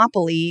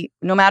monopoly,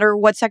 no matter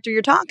what sector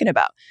you're talking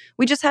about.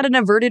 We just had an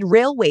averted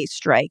railway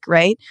strike,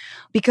 right?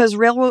 Because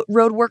railroad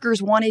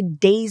workers wanted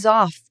days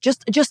off,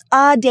 just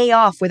a day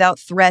off without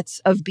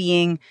threats of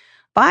being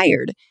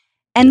fired.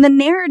 And the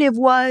narrative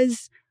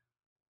was,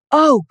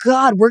 oh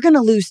God, we're going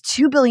to lose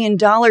 $2 billion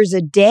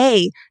a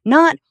day,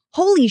 not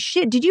holy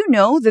shit, did you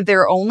know that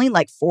there are only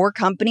like 4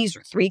 companies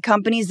or 3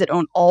 companies that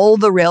own all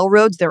the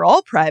railroads? They're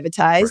all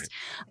privatized. Right.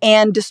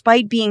 And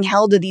despite being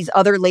held to these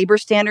other labor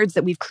standards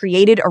that we've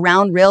created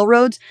around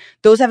railroads,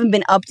 those haven't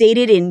been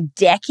updated in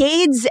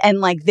decades. And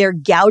like they're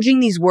gouging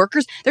these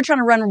workers. They're trying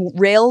to run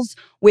rails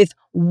with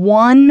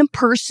 1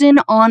 person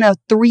on a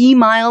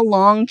 3-mile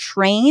long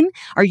train.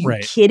 Are you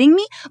kidding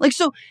me? Like,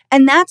 so,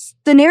 and that's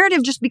the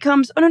narrative just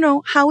becomes, oh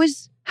no,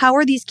 how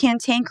are these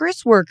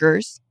cantankerous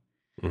workers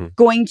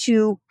going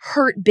to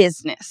hurt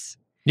business?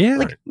 Yeah.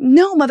 Like,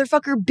 no,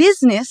 motherfucker,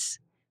 business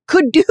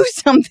could do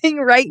something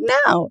right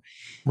now.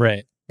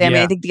 Right. I mean,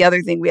 I think the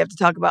other thing we have to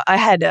talk about, I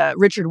had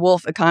Richard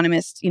Wolff,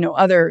 economist,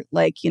 other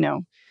like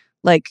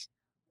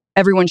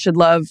everyone should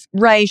love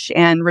Reich,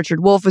 and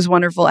Richard Wolff was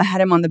wonderful. I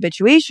had him on the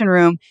Bituation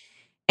Room,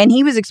 and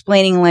he was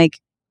explaining like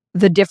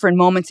the different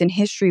moments in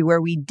history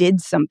where we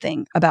did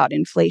something about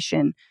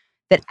inflation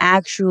that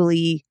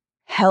actually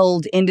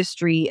held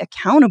industry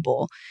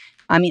accountable.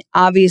 I mean,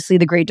 obviously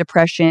the Great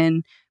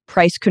Depression,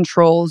 price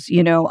controls,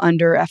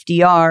 under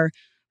FDR,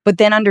 but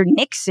then under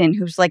Nixon,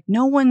 who's like,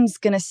 no one's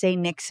going to say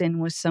Nixon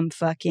was some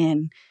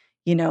fucking,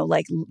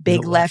 like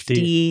big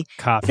lefty.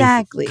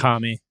 Exactly.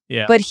 Commie.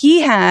 Yeah. But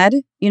he had,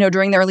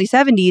 during the early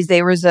 70s,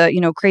 there was a,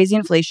 crazy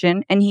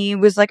inflation. And he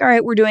was like, all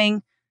right, we're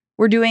doing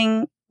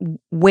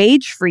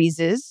wage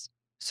freezes.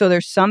 So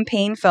there's some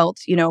pain felt,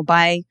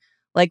 by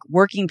like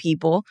working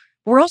people.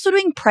 We're also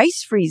doing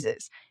price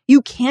freezes.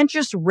 You can't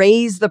just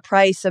raise the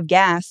price of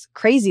gas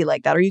crazy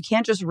like that, or you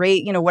can't just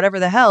raise, whatever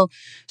the hell.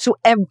 So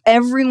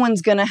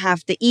everyone's going to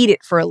have to eat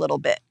it for a little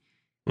bit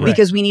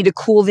because we need to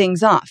cool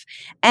things off.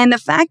 And the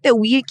fact that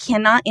we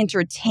cannot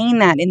entertain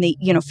that in the,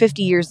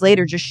 50 years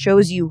later just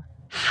shows you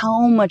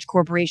how much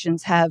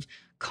corporations have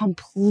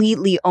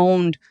completely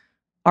owned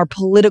our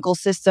political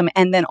system.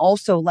 And then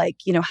also like,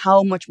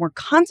 how much more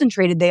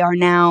concentrated they are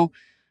now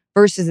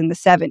versus in the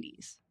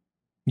 70s.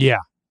 Yeah.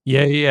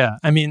 Yeah.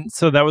 I mean,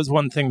 so that was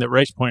one thing that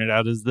Reich pointed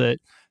out, is that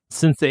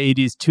since the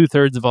 80s,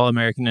 2/3 of all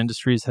American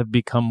industries have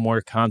become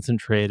more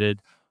concentrated.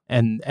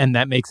 And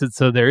that makes it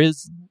so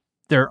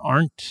there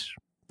aren't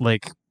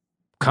like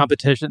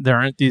competition. There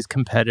aren't these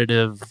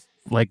competitive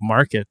like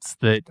markets,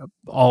 that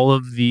all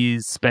of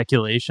these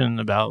speculation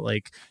about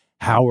like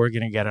how we're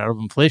going to get out of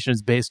inflation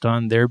is based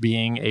on there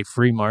being a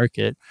free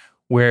market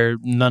where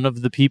none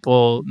of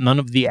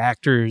the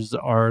actors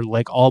are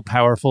like all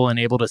powerful and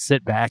able to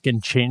sit back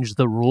and change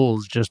the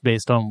rules just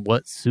based on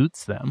what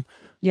suits them.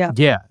 Yeah.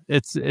 Yeah.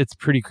 It's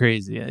pretty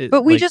crazy.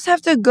 But we just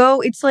have to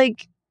go. It's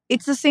like,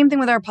 it's the same thing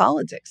with our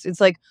politics.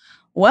 It's like,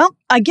 well,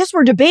 I guess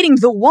we're debating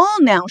the wall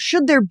now.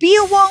 Should there be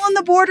a wall on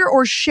the border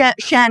or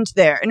shan't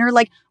there? And you're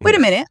like, wait a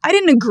minute. I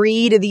didn't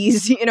agree to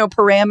these,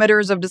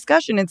 parameters of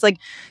discussion. It's like,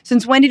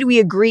 since when did we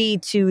agree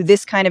to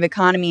this kind of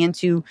economy and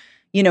to,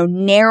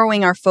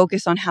 narrowing our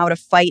focus on how to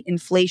fight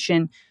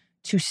inflation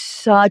to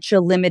such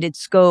a limited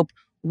scope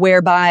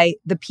whereby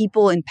the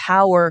people in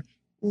power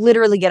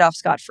literally get off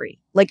scot-free?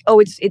 Like,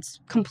 oh, it's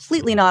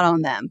completely not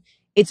on them.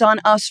 It's on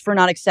us for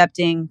not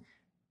accepting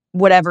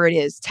whatever it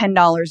is,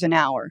 $10 an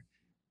hour.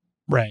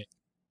 Right.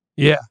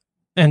 Yeah.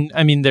 And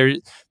I mean, I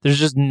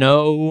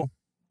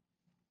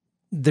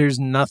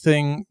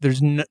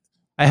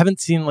haven't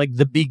seen like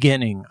the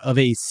beginning of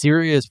a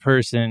serious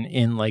person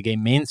in like a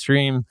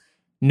mainstream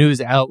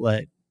news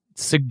outlet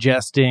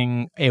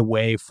suggesting a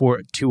way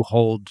to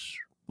hold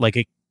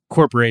like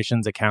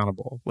corporations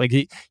accountable. Like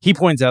he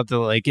points out that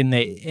like in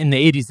the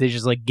 80s, they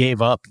just like gave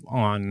up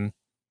on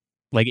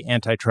like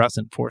antitrust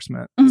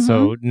enforcement. Mm-hmm.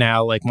 So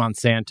now like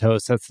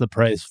Monsanto sets the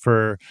price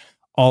for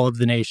all of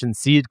the nation's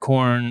seed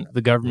corn.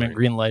 The government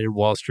greenlighted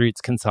Wall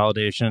Street's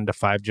consolidation into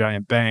 5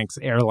 giant banks.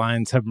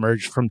 Airlines have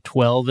merged from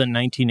 12 in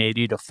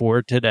 1980 to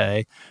 4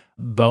 today.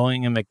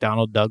 Boeing and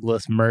McDonnell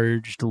Douglas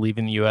merged,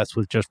 leaving the U.S.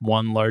 with just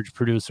one large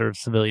producer of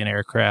civilian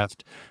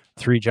aircraft.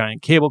 3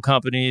 giant cable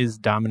companies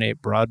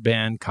dominate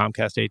broadband: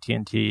 Comcast,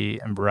 AT&T,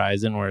 and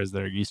Verizon, whereas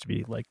there used to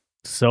be like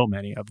so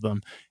many of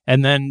them.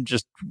 And then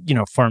just,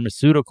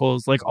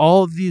 pharmaceuticals, like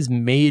all of these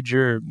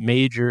major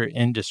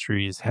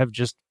industries have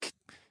just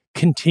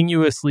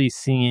continuously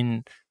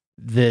seen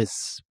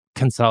this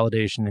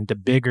consolidation into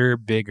bigger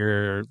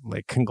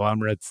like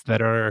conglomerates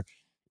that are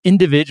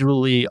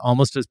individually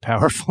almost as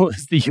powerful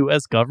as the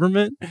U.S.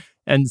 government.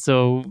 And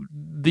so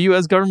the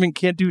U.S. government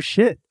can't do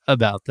shit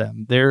about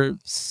them. They're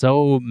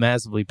so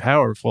massively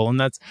powerful. And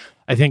that's,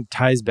 I think,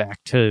 ties back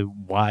to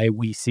why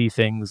we see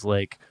things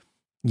like,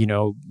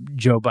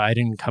 Joe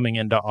Biden coming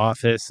into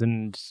office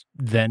and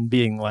then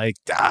being like,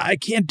 I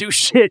can't do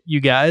shit, you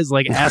guys,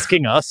 like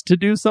asking us to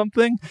do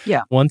something.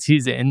 Yeah. Once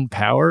he's in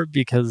power,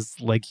 because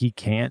like he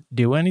can't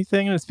do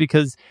anything. And it's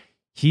because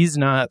he's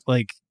not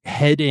like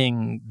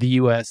heading the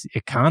U.S.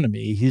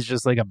 economy. He's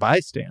just like a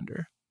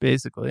bystander,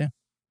 basically.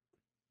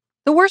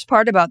 The worst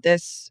part about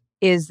this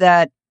is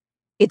that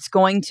it's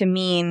going to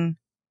mean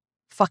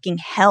fucking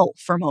hell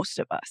for most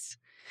of us.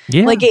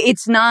 Yeah. Like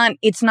it's not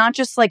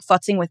just like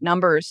futzing with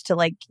numbers to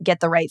like get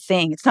the right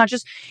thing. It's not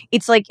just,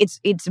 it's like,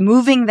 it's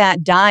moving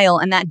that dial,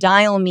 and that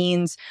dial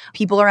means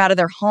people are out of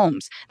their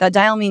homes. That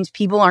dial means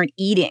people aren't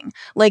eating.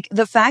 Like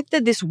the fact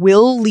that this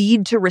will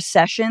lead to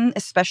recession,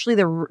 especially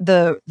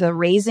the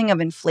raising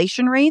of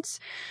inflation rates,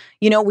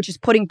 which is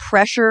putting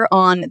pressure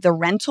on the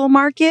rental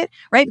market,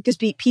 right? Because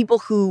people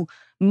who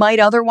might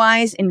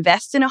otherwise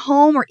invest in a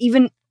home or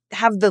even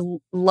have the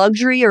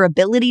luxury or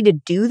ability to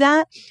do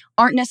that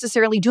aren't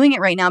necessarily doing it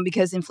right now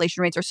because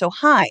inflation rates are so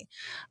high,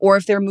 or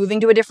if they're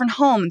moving to a different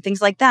home and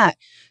things like that.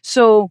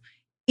 So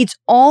it's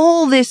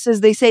all this,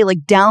 as they say,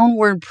 like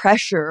downward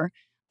pressure.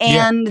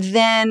 And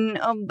then,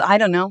 I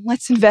don't know,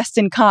 let's invest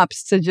in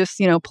cops to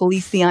just,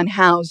 police the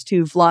unhoused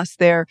who've lost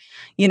their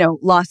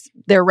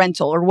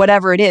rental or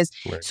whatever it is.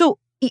 Right. So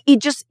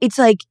it's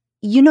like,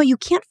 you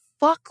can't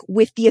fuck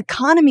with the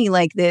economy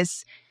like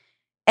this.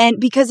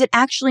 And because it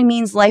actually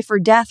means life or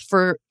death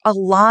for a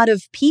lot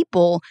of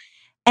people.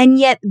 And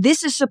yet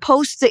this is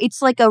supposed to, it's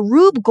like a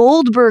Rube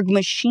Goldberg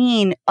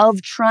machine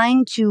of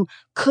trying to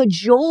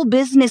cajole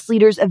business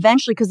leaders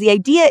eventually. Because the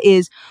idea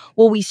is,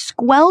 well, we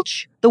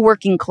squelch the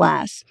working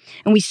class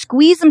and we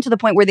squeeze them to the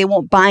point where they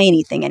won't buy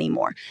anything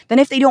anymore. Then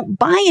if they don't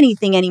buy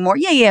anything anymore,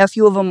 a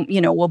few of them,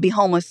 will be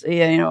homeless,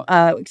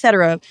 et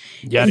cetera.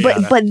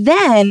 But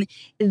then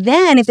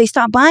if they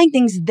stop buying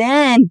things,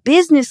 then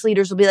business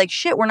leaders will be like,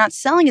 shit, we're not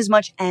selling as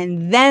much.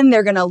 And then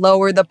they're going to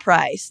lower the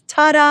price.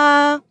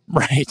 Ta-da.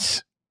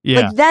 Right.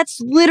 Yeah. Like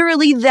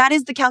that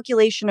is the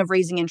calculation of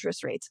raising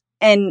interest rates.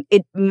 And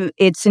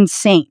it's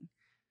insane.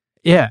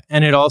 Yeah.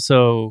 And it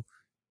also,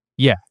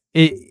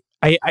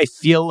 I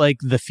feel like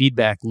the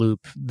feedback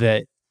loop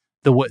that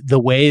the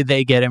way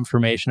they get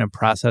information and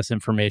process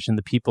information,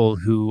 the people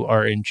who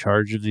are in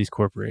charge of these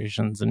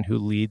corporations and who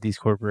lead these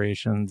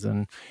corporations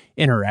and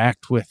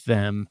interact with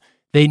them,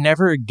 they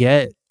never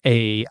get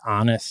a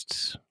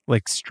honest,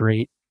 like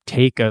straight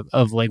take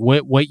of like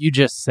what you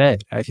just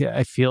said.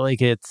 I feel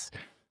like it's,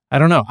 I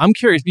don't know. I'm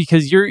curious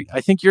because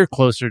I think you're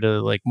closer to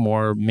like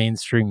more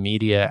mainstream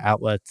media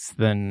outlets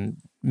than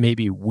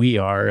maybe we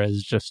are,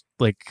 as just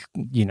like,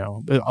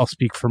 I'll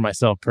speak for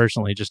myself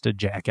personally, just a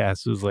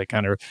jackass who's like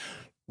kind of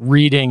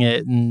reading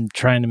it and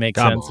trying to make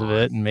sense of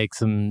it and make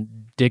some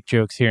dick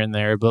jokes here and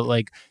there. But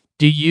like,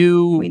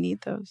 we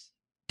need those.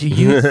 Do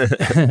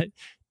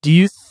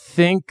you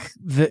think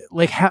that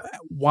like,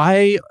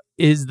 why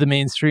is the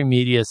mainstream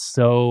media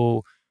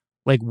so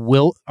like,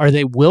 are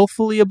they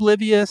willfully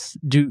oblivious?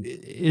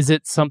 Is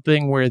it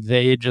something where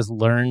they just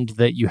learned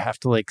that you have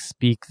to like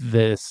speak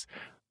this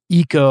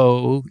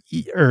econ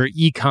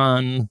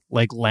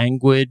like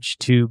language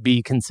to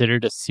be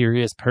considered a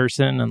serious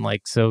person? And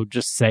like, so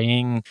just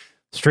saying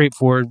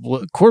straightforward,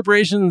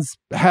 corporations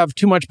have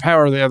too much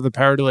power. They have the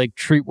power to like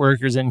treat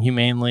workers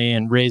inhumanely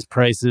and raise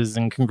prices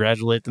and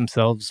congratulate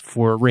themselves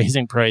for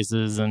raising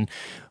prices and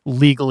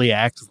legally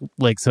act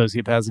like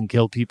sociopaths and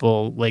kill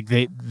people. Like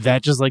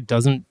that just like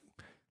doesn't,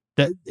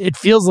 that it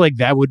feels like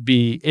that would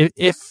be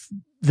if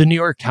the New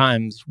York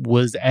Times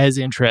was as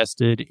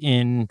interested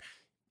in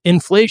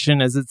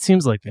inflation as it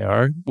seems like they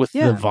are with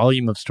the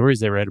volume of stories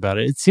they write about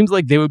it. It seems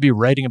like they would be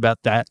writing about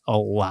that a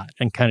lot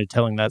and kind of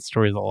telling that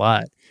story a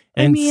lot.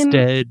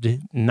 Instead,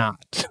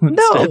 not. No.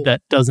 Instead,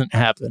 that doesn't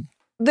happen.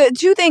 The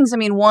two things,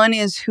 one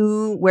is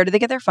where do they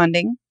get their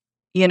funding?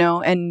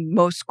 And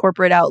most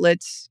corporate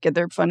outlets get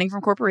their funding from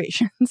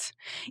corporations,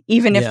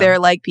 even if they're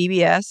like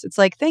PBS. It's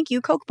like, thank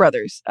you, Koch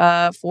brothers,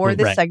 for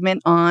this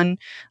segment on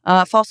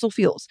fossil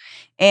fuels.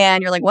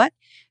 And you're like, what?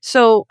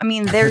 So,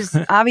 there's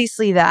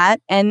obviously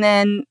that. And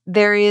then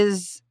there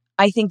is,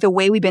 I think, the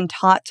way we've been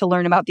taught to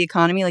learn about the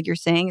economy, like you're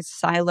saying,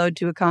 it's siloed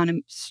to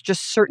economists,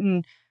 just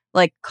certain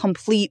like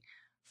complete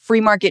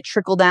free market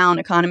trickle down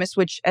economists,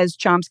 which, as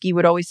Chomsky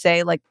would always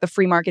say, like the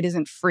free market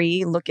isn't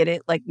free. Look at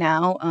it like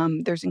now.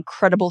 There's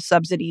incredible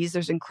subsidies.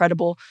 There's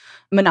incredible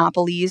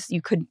monopolies.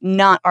 You could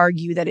not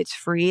argue that it's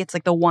free. It's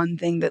like the one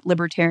thing that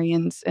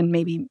libertarians, and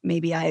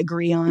maybe I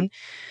agree on.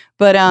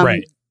 But,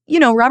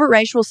 Robert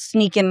Reich will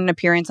sneak in an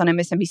appearance on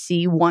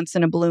MSNBC once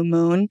in a blue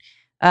moon,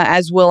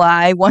 as will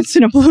I once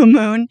in a blue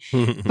moon.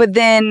 But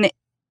then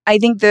I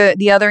think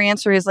the other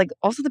answer is like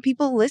also the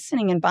people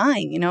listening and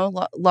buying,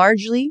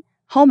 largely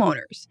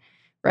homeowners,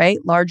 right?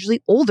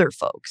 Largely older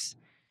folks.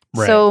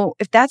 Right. So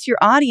if that's your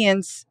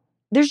audience,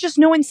 there's just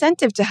no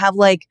incentive to have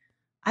like,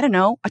 I don't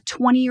know, a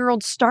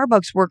 20-year-old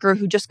Starbucks worker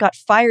who just got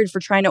fired for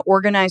trying to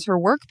organize her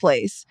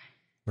workplace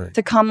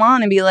to come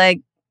on and be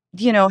like,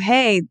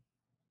 hey,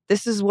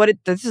 this is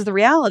the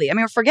reality.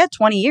 Forget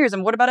 20 years.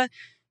 What about a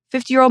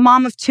 50-year-old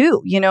mom of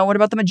two? What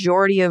about the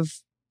majority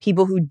of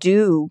people who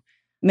do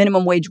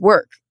minimum wage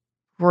work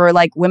who are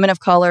like women of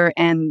color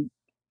and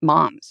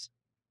moms?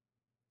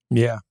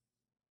 Yeah.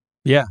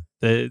 Yeah,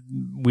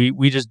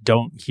 we just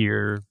don't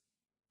hear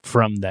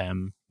from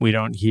them. We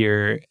don't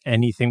hear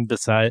anything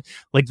besides,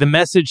 like, the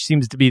message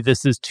seems to be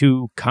this is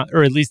too,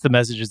 or at least the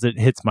message that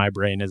hits my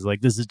brain is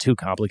like, this is too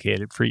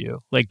complicated for you.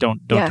 Like,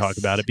 don't talk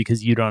about it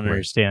because you don't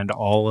understand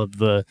all of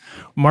the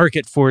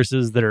market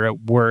forces that are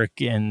at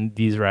work in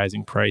these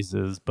rising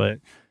prices. But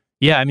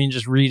Yeah, I mean,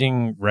 just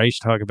reading Reich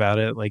talk about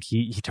it, like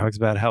he talks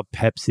about how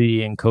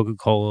Pepsi and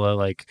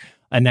Coca-Cola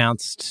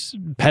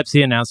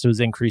Pepsi announced it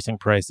was increasing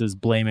prices,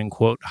 blaming,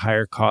 quote,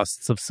 higher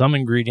costs of some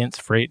ingredients,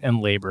 freight,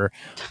 and labor.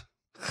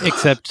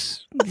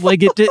 Except,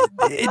 like, it didn't.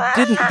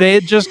 They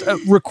had just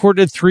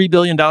recorded $3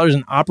 billion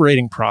in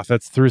operating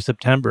profits through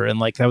September. And,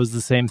 like, that was the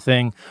same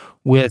thing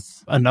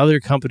with another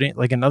company,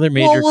 like another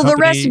major company. Well, the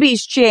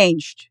recipe's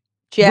changed,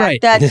 Jack. Right.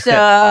 That's,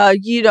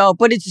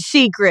 but it's a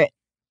secret.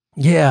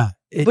 Yeah.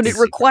 But it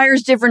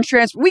requires different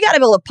We got to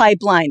build a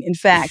pipeline, in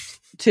fact,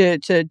 to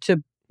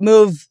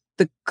move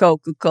the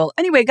Coca-Cola.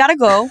 Anyway, got to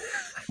go.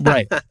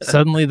 Right.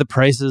 Suddenly the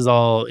prices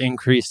all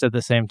increased at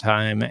the same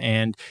time.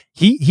 And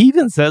he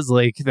even says,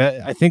 like,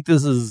 that I think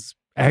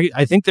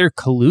they're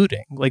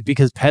colluding, like,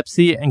 because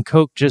Pepsi and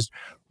Coke just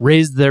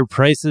raised their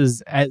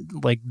prices at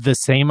like the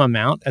same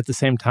amount at the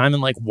same time.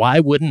 And like, why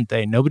wouldn't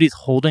they? Nobody's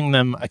holding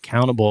them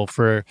accountable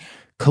for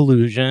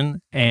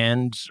collusion.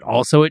 And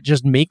also it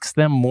just makes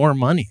them more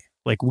money.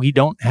 Like, we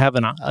don't have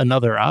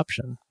another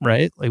option,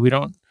 right? Like,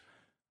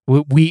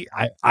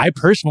 I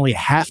personally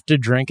have to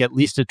drink at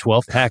least a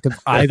 12-pack of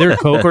either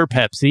Coke or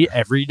Pepsi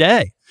every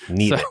day.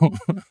 Need it.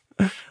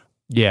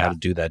 Yeah. Got to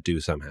do that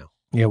somehow.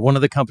 Yeah, one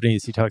of the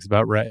companies he talks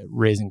about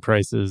raising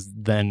prices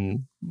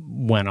then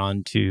went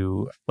on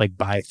to like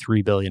buy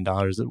 $3 billion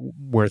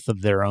worth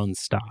of their own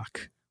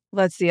stock.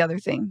 That's the other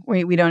thing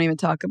we don't even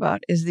talk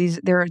about is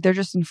they're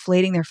just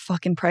inflating their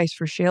fucking price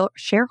for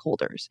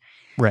shareholders.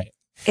 Right.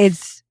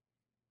 It's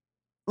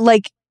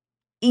like,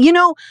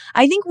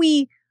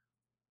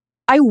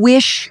 I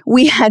wish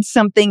we had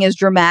something as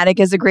dramatic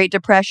as the Great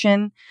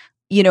Depression,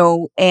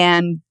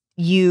 and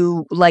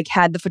you like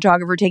had the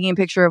photographer taking a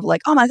picture of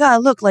like, oh my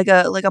God, look, like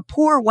a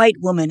poor white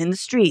woman in the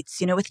streets,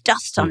 with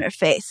dust on her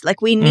face.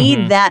 Like, we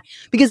need that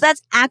because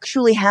that's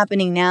actually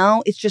happening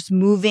now. It's just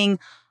moving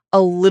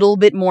a little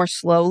bit more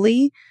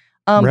slowly.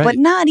 Right. But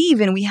not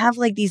even. We have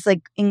like these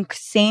like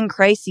insane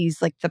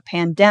crises like the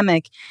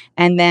pandemic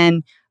and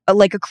then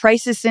like a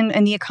crisis in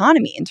the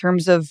economy in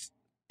terms of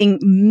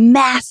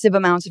massive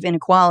amounts of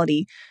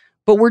inequality.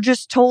 But we're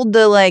just told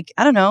to like,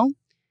 I don't know,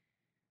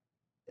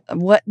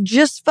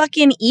 just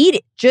fucking eat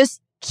it.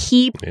 Just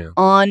keep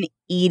on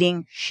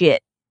eating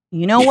shit.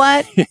 You know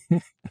what?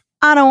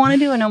 I don't want to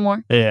do it no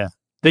more. Yeah.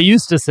 They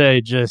used to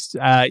say just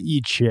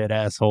eat shit,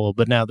 asshole.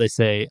 But now they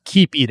say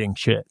keep eating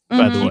shit,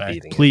 by the way.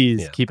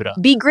 Please keep it up.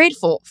 Be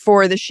grateful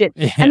for the shit.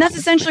 Yeah. And that's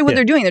essentially what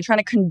they're doing. They're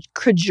trying to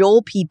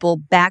cajole people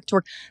back to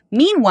work.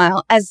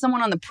 Meanwhile, as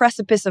someone on the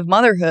precipice of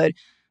motherhood,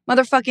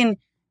 motherfucking,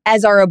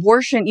 as our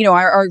abortion,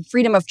 our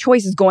freedom of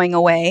choice is going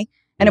away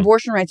and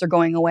abortion rights are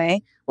going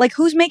away. Like,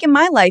 who's making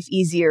my life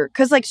easier?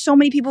 Because like so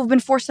many people have been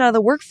forced out of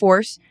the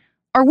workforce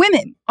are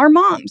women, are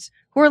moms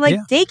who are like,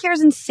 daycare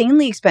is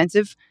insanely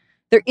expensive.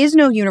 There is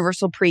no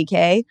universal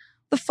pre-K.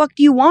 The fuck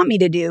do you want me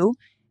to do?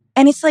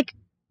 And it's like,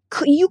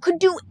 you could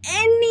do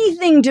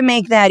anything to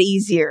make that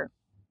easier.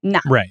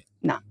 Nah. Right.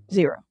 Nah.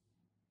 Zero.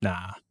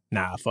 Nah.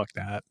 Fuck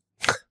that.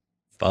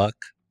 Fuck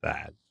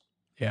that.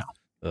 Yeah.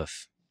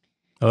 Oof.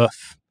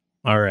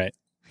 All right.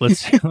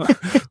 Let's take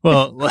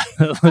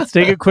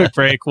a quick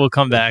break. We'll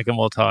come back and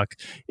we'll talk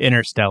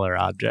interstellar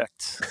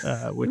objects,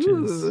 which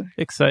is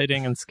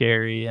exciting and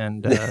scary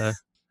and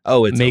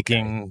it's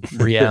making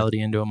reality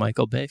into a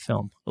Michael Bay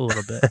film a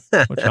little bit,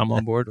 which I'm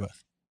on board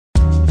with.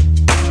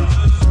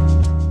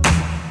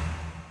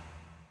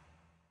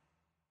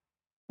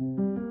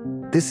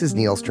 This is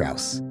Neil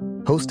Strauss,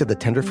 host of the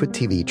Tenderfoot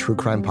TV true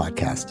crime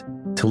podcast,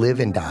 To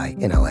Live and Die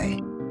in LA.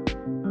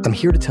 I'm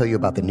here to tell you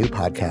about the new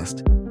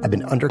podcast I've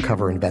been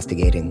undercover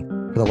investigating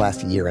for the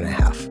last year and a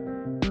half.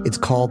 It's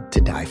called To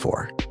Die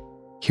For.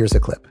 Here's a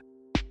clip.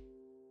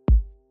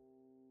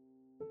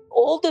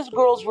 All these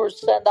girls were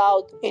sent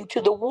out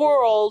into the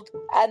world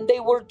and they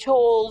were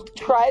told,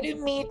 try to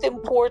meet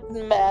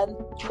important men,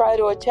 try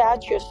to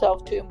attach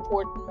yourself to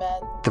important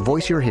men. The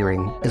voice you're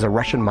hearing is a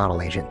Russian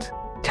model agent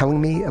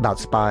telling me about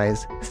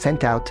spies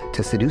sent out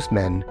to seduce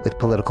men with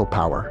political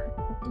power.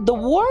 The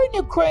war in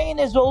Ukraine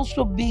is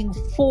also being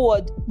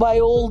fought by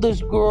all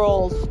these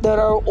girls that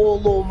are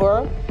all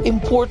over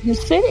important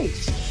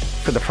cities.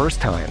 For the first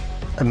time,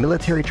 a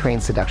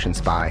military-trained seduction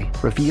spy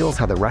reveals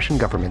how the Russian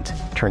government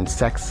turned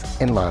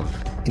sex and love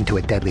into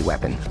a deadly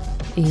weapon.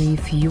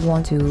 If you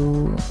want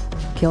to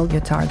kill your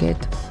target,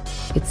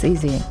 it's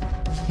easy.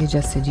 You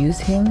just seduce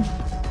him,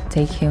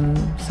 take him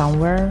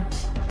somewhere,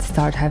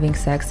 start having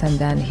sex, and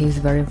then he's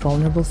very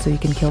vulnerable, so you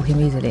can kill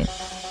him easily.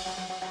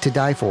 To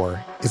Die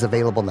For is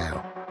available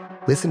now.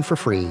 Listen for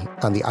free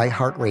on the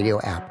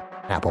iHeartRadio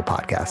app, Apple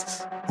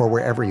Podcasts, or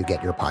wherever you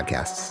get your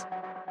podcasts.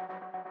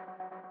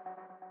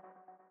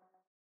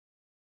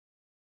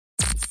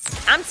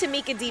 I'm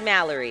Tamika D.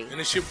 Mallory.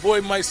 And it's your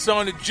boy, my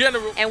son, the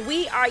General. And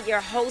we are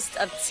your hosts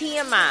of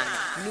TMI.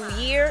 New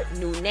year,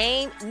 new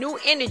name, new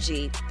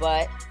energy,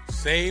 but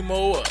same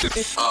old.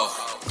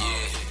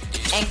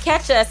 And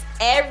catch us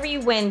every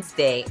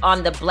Wednesday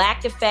on the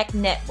Black Effect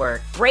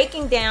Network,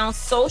 breaking down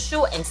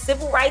social and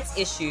civil rights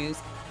issues,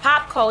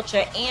 pop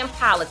culture, and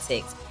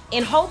politics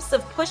in hopes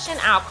of pushing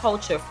our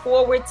culture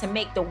forward to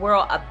make the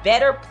world a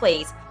better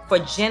place for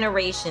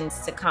generations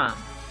to come.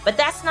 But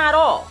that's not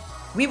all.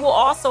 We will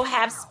also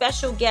have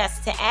special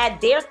guests to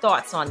add their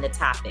thoughts on the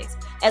topics,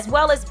 as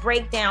well as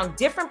break down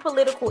different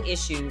political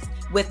issues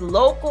with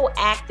local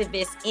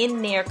activists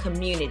in their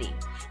community.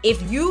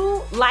 If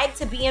you like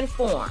to be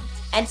informed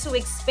and to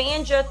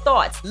expand your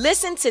thoughts,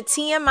 listen to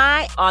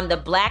TMI on the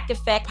Black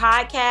Effect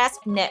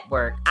Podcast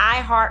Network,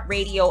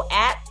 iHeartRadio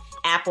app,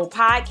 Apple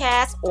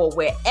Podcasts, or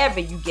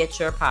wherever you get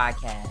your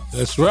podcasts.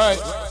 That's right.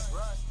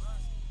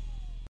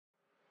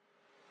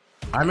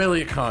 I'm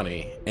Elliot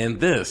Connie, and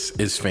this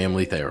is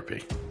Family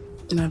Therapy.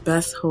 My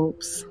best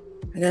hopes,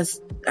 I guess,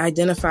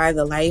 identify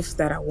the life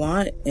that I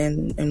want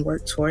and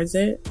work towards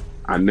it.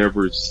 I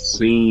never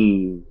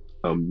seen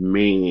a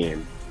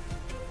man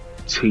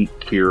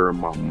take care of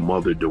my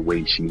mother the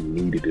way she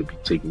needed to be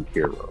taken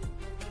care of.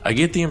 I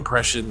get the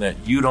impression that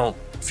you don't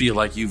feel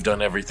like you've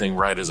done everything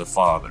right as a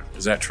father.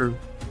 Is that true?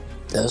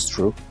 That's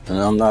true, and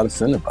I'm not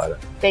offended by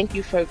that. Thank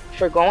you for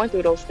going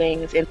through those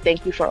things, and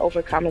thank you for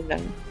overcoming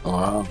them.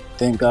 Wow,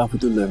 thank God for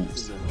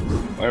deliverance.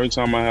 Every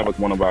time I have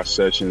one of our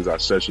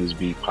sessions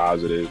be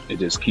positive. It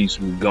just keeps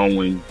me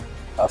going.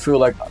 I feel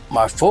like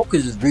my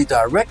focus is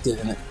redirected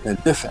in a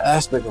different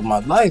aspect of my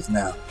life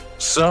now.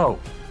 So,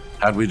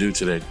 how'd we do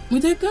today?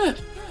 We did good.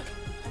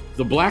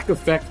 The Black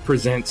Effect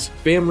presents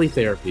Family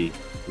Therapy.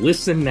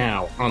 Listen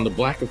now on the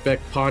Black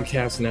Effect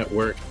Podcast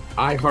Network,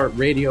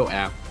 iHeartRadio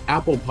app,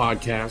 Apple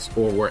Podcasts,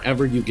 or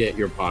wherever you get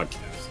your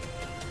podcasts.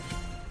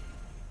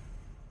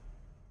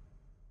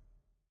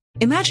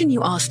 Imagine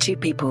you ask two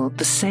people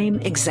the same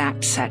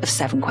exact set of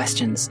 7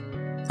 questions.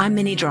 I'm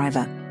Minnie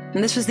Driver,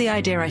 and this was the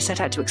idea I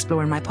set out to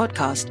explore in my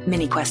podcast,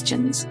 Mini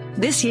Questions.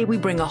 This year, we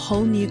bring a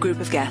whole new group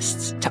of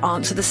guests to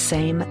answer the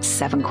same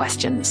 7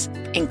 questions,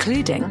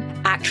 including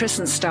actress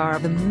and star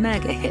of the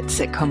mega hit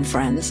sitcom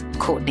Friends,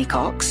 Courtney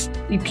Cox.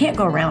 You can't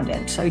go around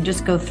it, so you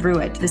just go through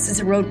it. This is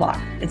a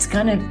roadblock. It's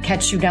going to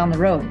catch you down the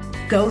road.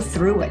 Go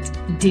through it.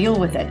 Deal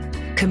with it.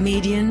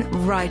 Comedian,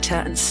 writer,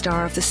 and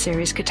star of the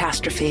series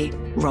Catastrophe,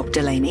 Rob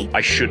Delaney.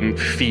 I shouldn't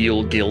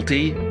feel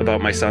guilty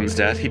about my son's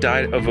death. He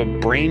died of a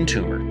brain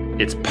tumor.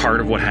 It's part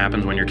of what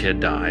happens when your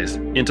kid dies.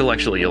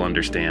 Intellectually, you'll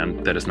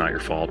understand that it's not your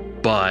fault,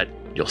 but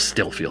you'll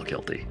still feel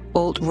guilty.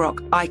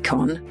 Alt-rock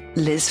icon,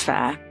 Liz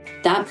Phair.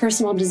 That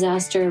personal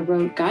disaster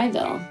wrote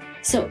Guyville.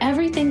 So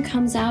everything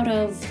comes out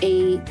of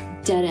a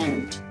dead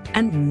end.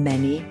 And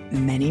many,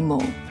 many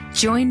more.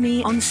 Join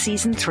me on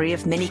Season 3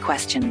 of Mini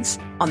Questions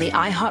on the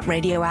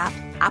iHeartRadio app,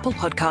 Apple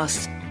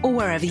Podcasts, or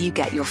wherever you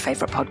get your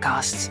favorite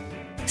podcasts.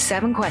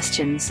 7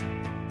 questions,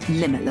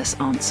 limitless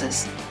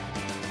answers.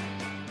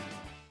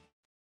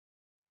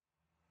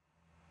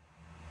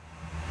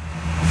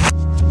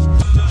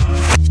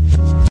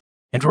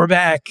 And we're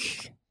back.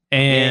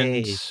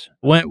 And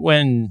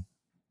when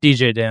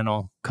DJ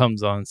Daniel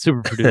comes on,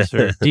 super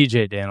producer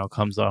DJ Daniel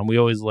comes on, we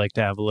always like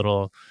to have a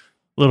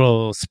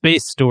little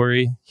space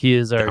story. He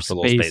is our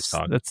space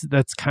talk.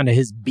 That's kind of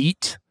his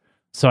beat.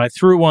 So I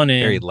threw one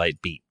in. Very light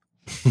beat.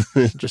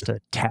 Just a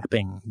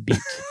tapping beat.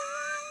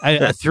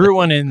 I threw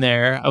one in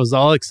there. I was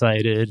all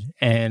excited,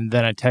 and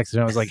then I texted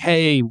him. I was like,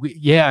 "Hey,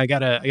 I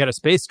got a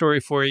space story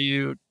for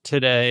you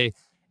today."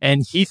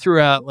 And he threw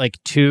out like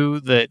 2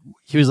 that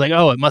he was like,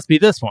 "Oh, it must be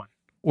this one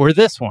or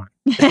this one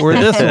or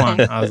this one."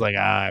 I was like,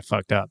 I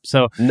fucked up.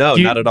 So no,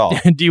 not at all.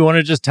 Do you want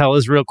to just tell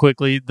us real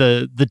quickly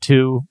the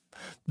 2?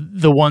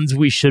 The ones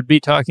we should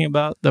be talking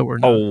about that we're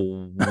not.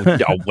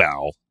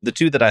 Well, the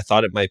 2 that I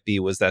thought it might be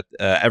was that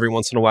every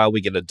once in a while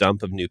we get a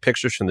dump of new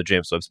pictures from the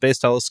James Webb Space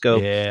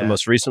Telescope. Yeah. The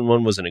most recent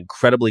one was an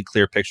incredibly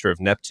clear picture of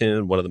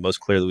Neptune, one of the most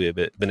clearly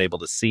we've been able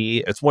to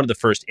see. It's one of the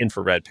first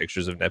infrared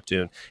pictures of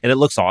Neptune, and it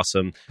looks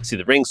awesome. See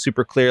the rings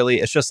super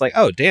clearly. It's just like,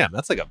 oh, damn,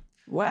 that's like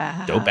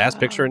a dope-ass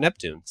picture of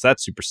Neptune. So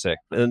that's super sick.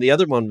 And then the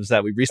other one was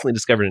that we recently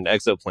discovered an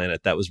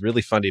exoplanet that was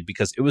really funny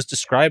because it was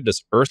described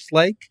as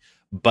Earth-like,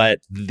 but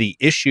the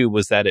issue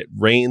was that it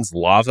rains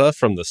lava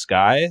from the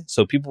sky.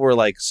 So people were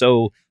like,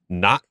 so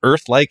not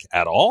Earth-like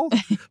at all?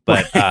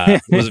 But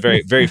it was a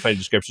very, very funny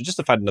description just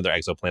to find another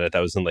exoplanet that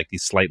was in like the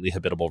slightly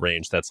habitable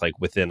range that's like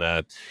within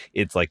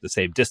it's like the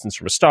same distance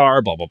from a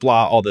star, blah, blah,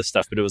 blah, all this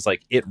stuff. But it was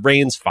like, it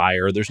rains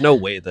fire. There's no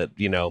way that,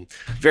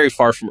 very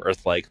far from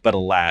Earth-like, but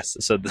alas.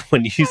 So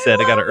when you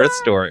said I got an Earth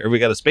story or we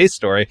got a space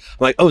story, I'm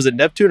like, oh, is it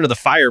Neptune or the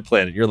fire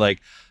planet? You're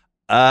like,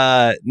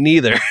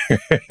 neither.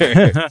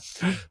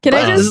 Can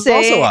I just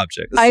say,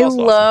 I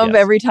love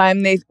every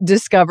time they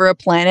discover a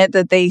planet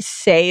that they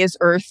say is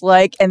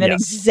Earth-like, and then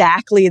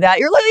exactly that.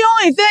 You're like, the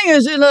only thing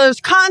is there's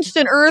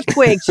constant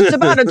earthquakes. It's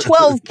about a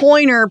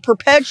 12-pointer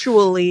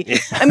perpetually.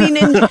 I mean,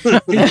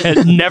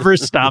 it never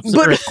stops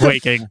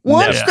earthquaking.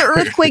 Once the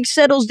earthquake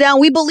settles down,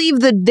 we believe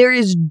that there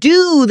is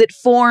dew that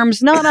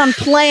forms not on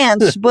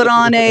plants, but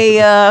on a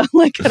I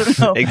don't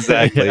know.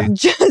 Exactly.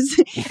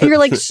 You're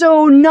like,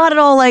 so not at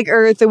all like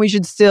Earth, and we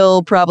should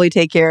still probably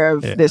take care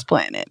of this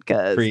planet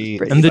because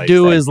and the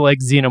dew is like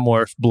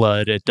xenomorph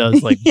blood. It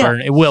does like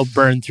burn. It will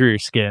burn through your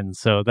skin.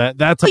 So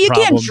that's a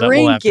problem that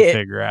we'll have to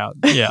figure out.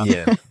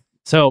 Yeah.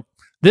 So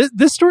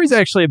this story is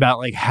actually about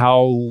like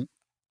how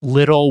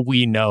little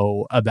we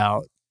know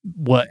about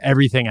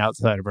everything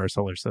outside of our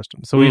solar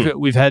system. So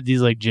we've had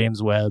these like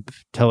James Webb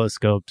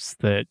telescopes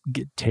that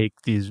take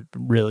these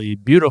really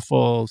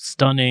beautiful,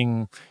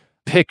 stunning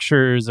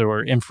pictures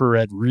or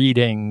infrared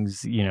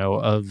readings,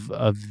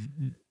 of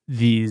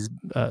these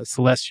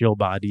celestial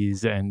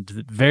bodies, and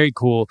very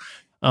cool.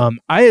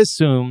 I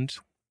assumed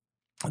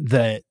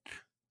that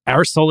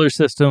our solar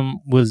system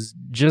was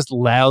just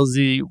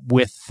lousy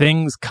with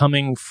things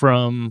coming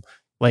from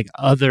like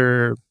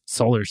other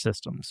solar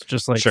systems,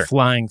 just like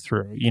flying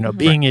through,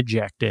 being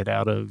ejected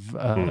out of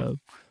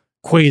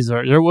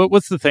quasars, or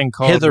what's the thing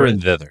called? Hither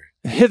and thither.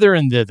 Hither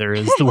and thither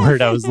is the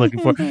word I was looking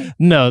for.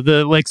 No,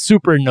 the like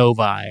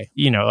supernovae.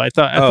 I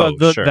thought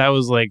that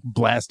was like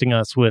blasting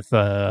us with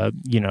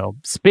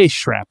space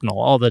shrapnel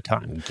all the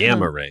time.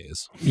 Gamma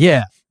rays.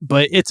 Yeah,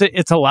 but it's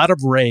a lot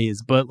of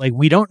rays, but like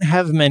we don't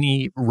have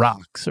many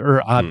rocks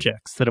or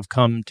objects that have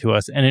come to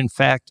us. And in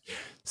fact,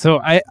 so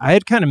I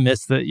had kind of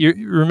missed that. You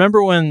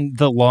remember when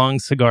the long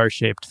cigar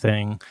shaped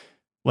thing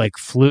like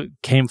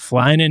came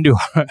flying into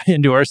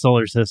our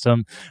solar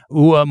system?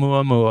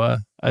 Oumuamua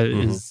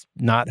is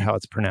not how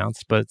it's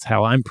pronounced, but it's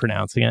how I'm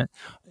pronouncing it.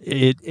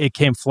 It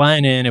came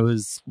flying in. It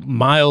was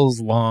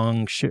miles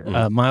long,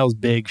 miles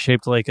big,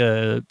 shaped like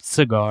a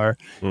cigar,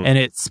 and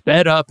it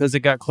sped up as it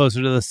got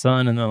closer to the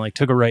sun, and then like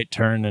took a right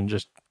turn and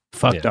just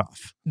fucked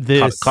off.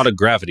 Caught a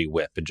gravity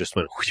whip and just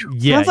went. Whew.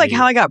 Yeah, sounds like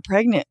how I got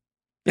pregnant.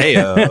 Hey,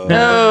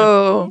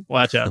 no.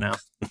 Watch out now.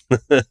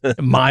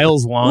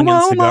 Miles long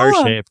and cigar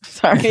shaped.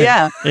 Sorry,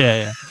 yeah.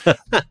 yeah.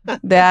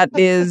 That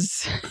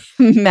is,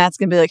 Matt's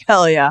going to be like,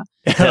 hell yeah.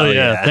 Hell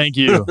yeah. Thank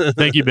you,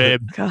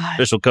 babe. God.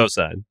 Official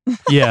cosign.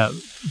 Yeah.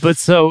 But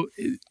so,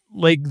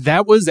 like,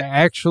 that was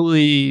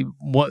actually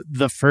what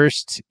the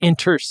first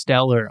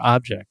interstellar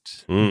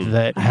object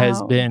that has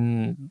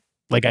been,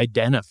 like,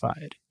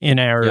 identified in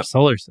our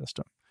solar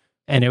system.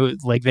 And it was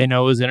like they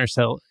know it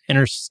was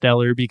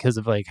interstellar because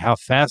of like how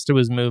fast it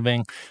was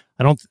moving.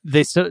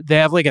 They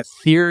have like a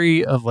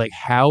theory of like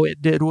how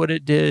it did what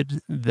it did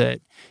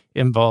that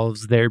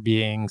involves there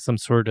being some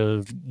sort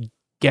of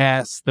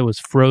gas that was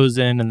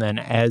frozen, and then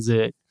as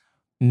it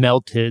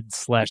melted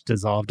 /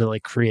 dissolved, it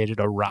like created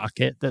a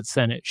rocket that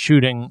sent it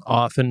shooting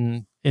off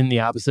in the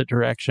opposite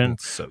direction.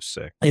 That's so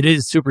sick. It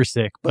is super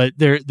sick, but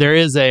there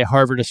is a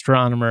Harvard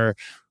astronomer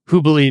who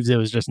believes it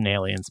was just an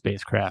alien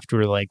spacecraft,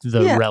 or like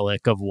the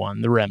relic of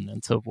one, the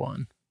remnants of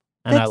one.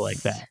 And I like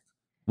that.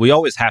 We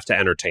always have to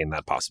entertain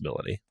that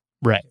possibility.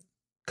 Right.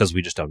 Because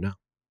we just don't know.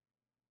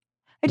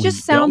 It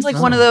just sounds like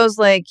one of those,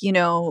 like,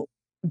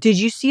 did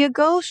you see a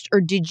ghost,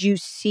 or did you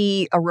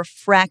see a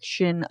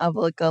refraction of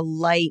like a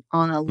light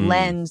on a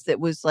lens that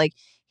was like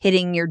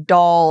hitting your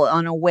doll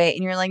on a way?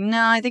 And you're like,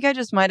 no, I think I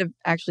just might have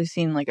actually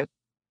seen like a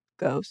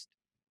ghost.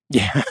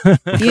 Yeah.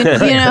 you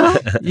know?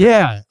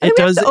 Yeah. It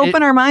does. We have to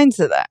open our minds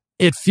to that.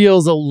 It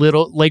feels a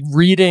little like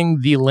reading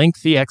the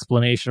lengthy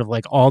explanation of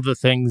like all the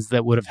things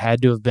that would have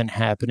had to have been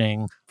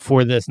happening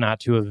for this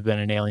not to have been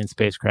an alien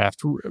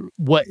spacecraft.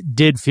 What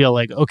did feel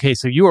like, okay,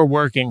 so you are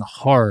working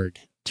hard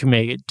to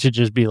make it to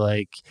just be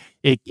like,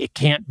 it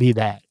can't be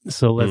that.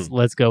 So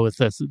let's go with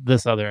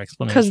this other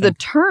explanation. Because the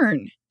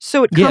turn.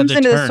 So it comes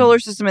into the solar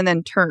system and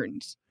then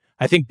turns.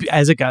 I think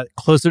as it got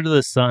closer to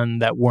the sun,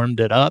 that warmed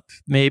it up,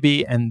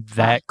 maybe, and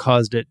that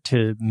caused it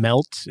to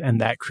melt,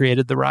 and that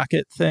created the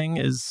rocket thing,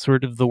 is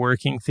sort of the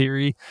working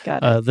theory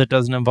that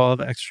doesn't involve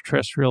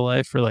extraterrestrial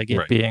life, or like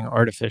it being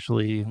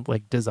artificially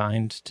like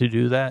designed to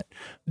do that.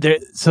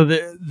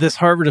 This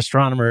Harvard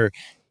astronomer,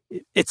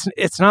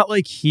 it's not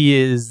like he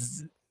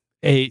is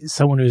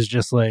someone who's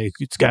just like,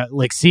 it's got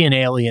like seeing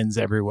aliens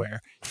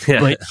everywhere,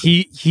 but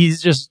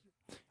he's just.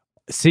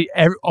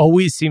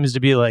 Always seems to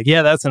be like,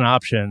 yeah, that's an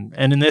option.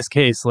 And in this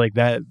case, like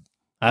that,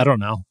 I don't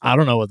know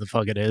what the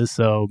fuck it is.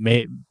 So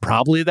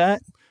probably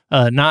that,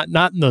 not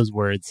in those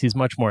words. He's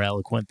much more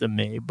eloquent than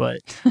me,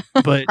 but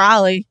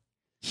probably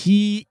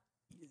he's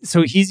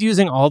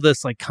using all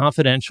this like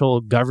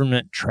confidential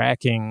government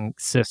tracking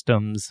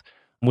systems,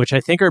 which I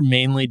think are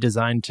mainly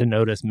designed to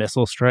notice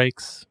missile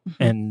strikes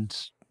and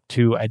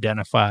to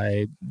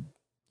identify,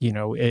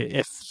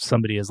 if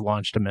somebody has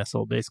launched a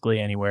missile basically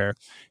anywhere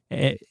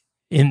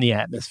in the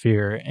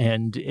atmosphere,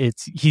 and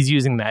he's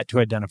using that to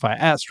identify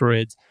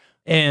asteroids.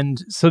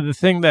 And so the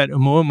thing that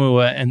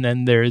Oumuamua, and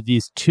then there are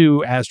these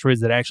two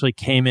asteroids that actually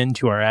came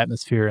into our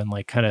atmosphere and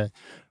like kind of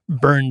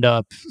burned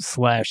up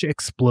 /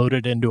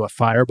 exploded into a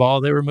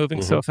fireball. They were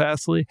moving so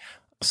fastly,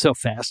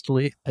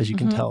 as you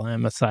can tell,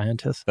 I'm a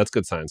scientist. That's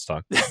good science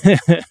talk.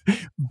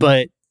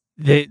 But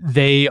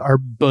they are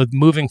both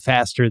moving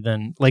faster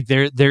than, like,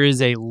 there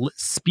is a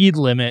speed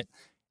limit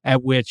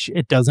at which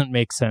it doesn't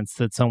make sense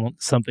that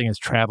something is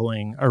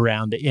traveling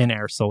around in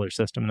our solar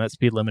system. And that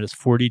speed limit is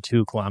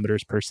 42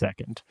 kilometers per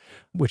second,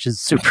 which is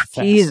super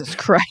fast. Jesus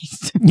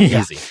Christ.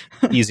 Yeah.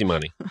 Easy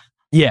money.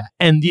 Yeah.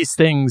 And these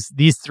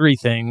three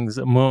things,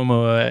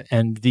 Oumuamua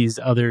and these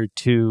other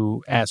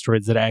two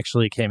asteroids that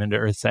actually came into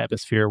Earth's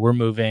atmosphere, were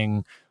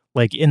moving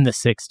like in the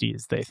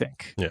 60s, they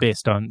think,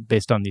 based on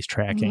these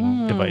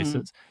tracking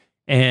devices.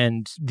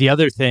 And the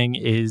other thing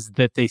is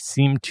that they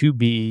seem to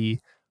be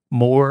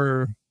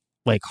more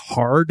like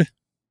hard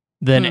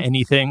than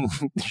anything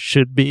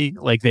should be.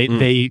 Like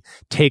they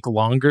take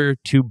longer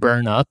to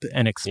burn up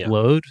and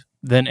explode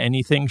than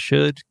anything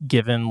should,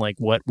 given like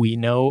what we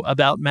know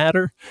about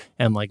matter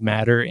and like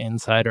matter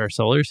inside our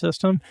solar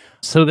system.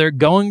 So they're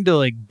going to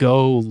like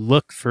go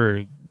look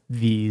for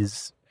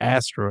these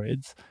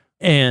asteroids.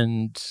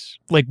 And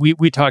like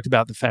we talked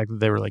about the fact that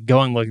they were like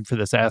going looking for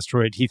this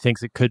asteroid. He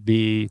thinks it could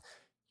be,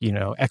 you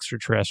know,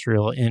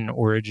 extraterrestrial in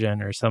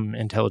origin or some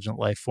intelligent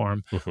life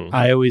form.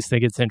 I always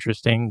think it's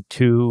interesting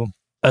to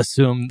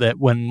assume that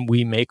when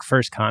we make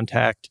first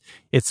contact,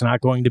 it's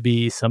not going to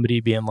be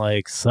somebody being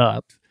like,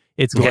 sup.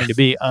 It's going to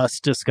be us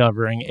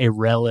discovering a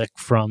relic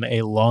from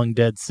a long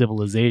dead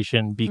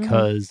civilization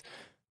because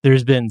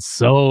there's been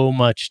so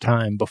much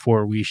time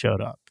before we showed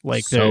up.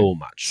 Like so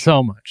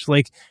much.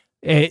 Like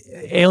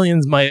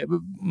aliens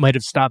might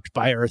have stopped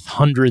by Earth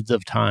hundreds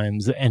of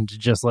times and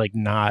just like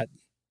not,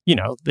 you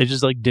know, they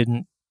just like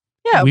didn't.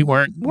 Yeah, we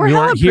weren't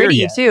here pretty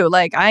yet. too.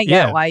 Like I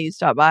get why you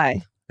stopped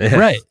by.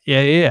 Right.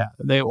 Yeah.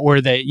 They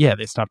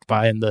stopped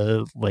by in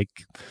the like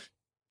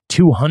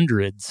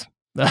 200s.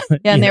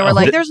 And they were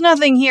like, there's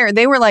nothing here.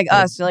 They were like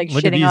us, like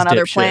shitting on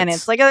other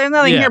planets. Like there's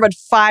nothing here but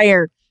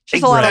fire.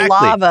 Just a lot of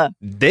lava.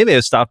 They may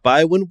have stopped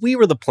by when we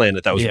were the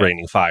planet that was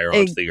raining fire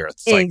onto the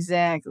Earth. It's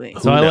exactly.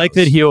 So I like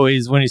that he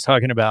always, when he's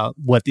talking about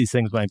what these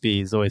things might be,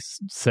 he's always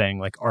saying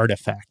like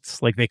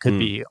artifacts. Like they could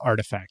be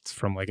artifacts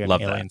from like an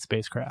alien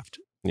spacecraft.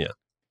 Yeah.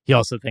 He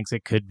also thinks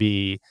it could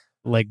be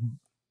like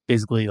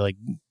basically like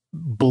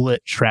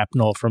bullet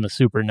shrapnel from a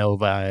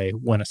supernovae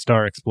when a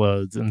star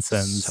explodes and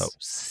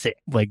sends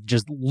like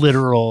just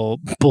literal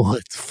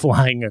bullets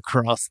flying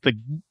across the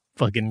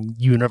fucking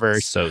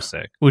universe. So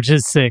sick. Which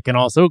is sick and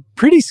also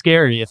pretty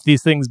scary if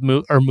these things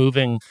are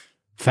moving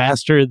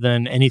faster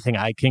than anything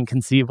I can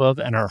conceive of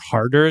and are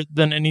harder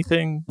than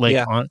anything.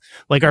 Like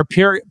like our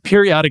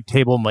periodic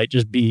table might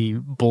just be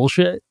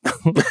bullshit.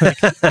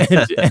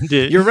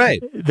 You're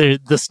right.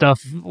 The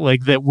stuff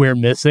like that we're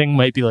missing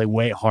might be like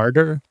way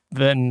harder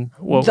than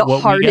what the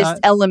what hardest we got.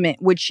 element,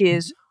 which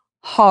is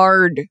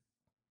hard.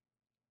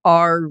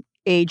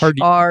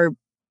 RHR3.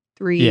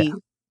 Yeah.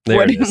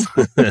 There it is.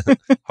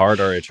 Hard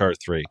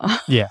RHR3.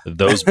 Yeah.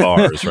 Those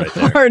bars right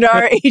there. Hard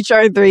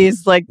RHR3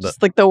 is like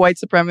just like the white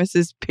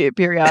supremacist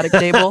periodic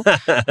table.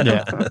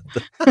 Yeah.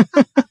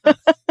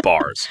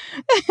 Bars.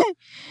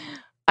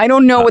 I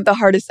don't know what the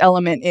hardest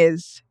element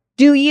is.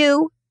 Do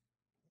you?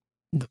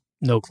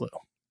 No clue.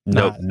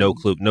 No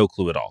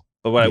clue at all.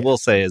 But what I will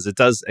say is it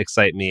does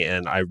excite me,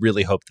 and I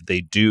really hope that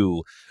they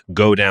do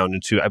go down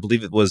into, I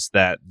believe it was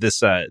that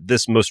this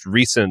most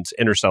recent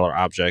interstellar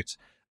object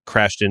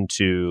crashed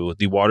into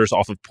the waters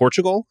off of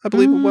Portugal, I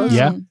believe it was.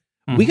 Yeah.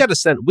 We got to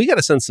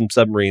send some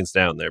submarines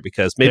down there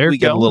because maybe we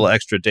get a little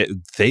extra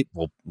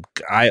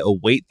I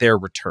await their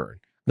return.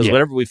 Because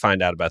whatever we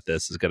find out about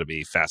this is going to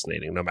be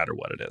fascinating, no matter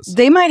what it is.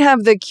 They might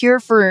have the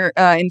cure for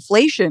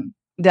inflation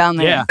down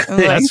there.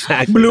 Yeah,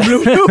 like, blue,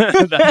 blue, blue.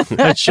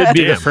 that should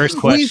be the first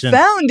question. We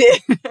found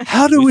it.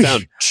 How do we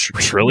found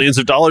trillions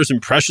of dollars in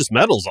precious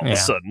metals all of a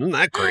sudden? Isn't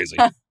that crazy?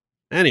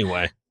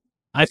 Anyway,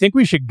 I think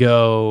we should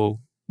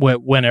go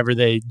whenever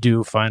they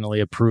do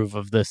finally approve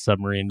of this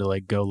submarine to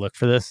like go look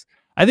for this.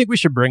 I think we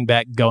should bring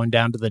back going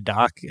down to the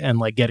dock and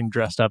like getting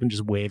dressed up and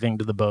just waving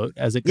to the boat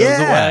as it goes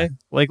away.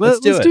 Like let's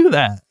do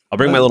that. I'll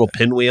bring my little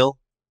pinwheel.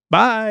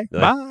 Bye.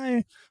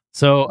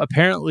 So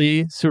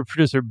apparently, super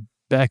producer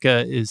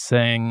Becca is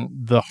saying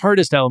the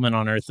hardest element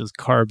on Earth is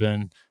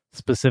carbon,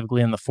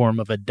 specifically in the form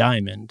of a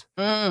diamond,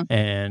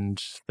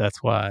 and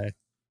that's why,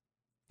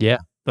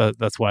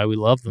 that's why we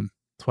love them.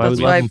 That's why we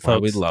love them,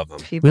 folks. We love them.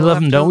 We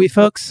love them, don't we,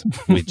 folks?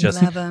 We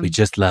just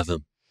love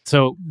them.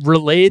 So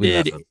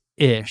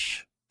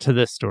related-ish to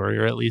this story,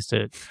 or at least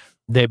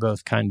they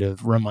both kind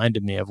of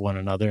reminded me of one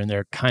another, and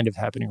they're kind of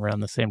happening around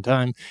the same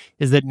time,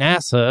 is that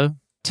NASA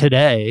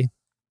today,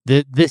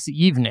 this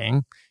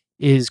evening,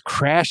 is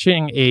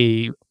crashing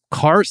a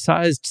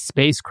car-sized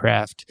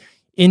spacecraft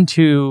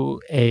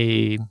into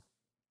an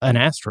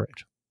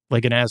asteroid,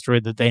 like an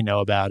asteroid that they know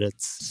about.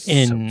 It's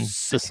in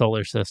the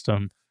solar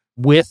system,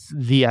 with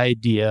the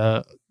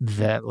idea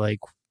that like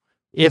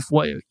if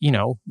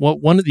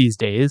one of these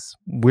days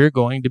we're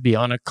going to be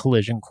on a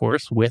collision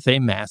course with a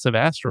massive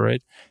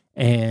asteroid,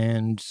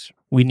 and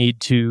we need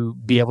to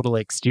be able to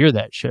like steer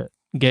that shit,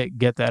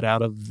 get that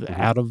out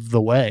of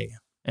the way.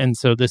 And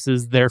so this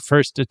is their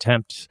first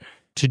attempt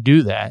to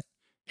do that.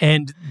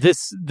 And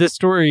this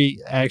story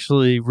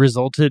actually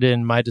resulted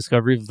in my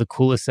discovery of the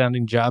coolest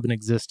sounding job in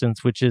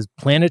existence, which is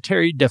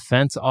Planetary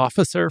Defense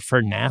Officer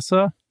for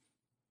NASA.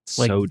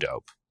 So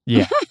dope.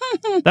 Yeah.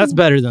 That's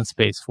better than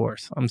Space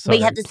Force. I'm sorry.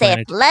 We have to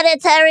say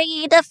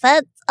Planetary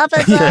Defense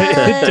Officer.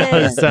 It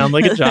does sound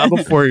like a job a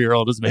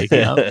 4-year-old is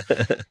making up.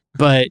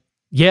 But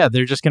yeah,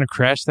 they're just going to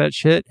crash that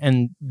shit.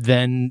 And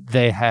then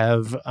they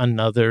have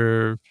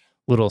another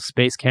little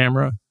space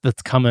camera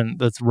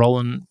that's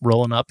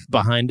rolling up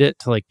behind it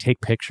to like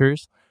take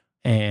pictures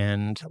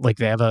and like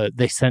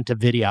they sent a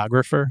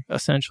videographer,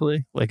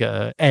 essentially like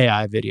a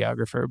AI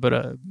videographer, but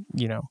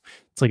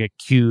it's like a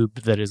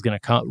cube that is going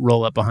to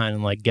roll up behind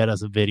and like get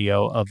us a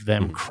video of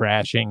them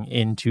crashing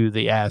into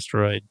the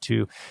asteroid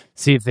to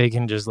see if they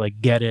can just like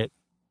get it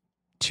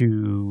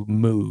to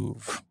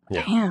move.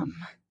 Damn.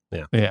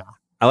 Yeah.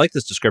 I like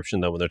this description,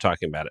 though, when they're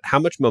talking about it. How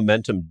much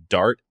momentum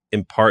DART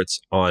imparts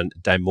on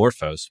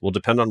Dimorphos will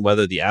depend on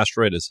whether the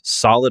asteroid is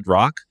solid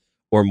rock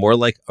or more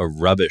like a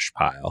rubbish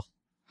pile.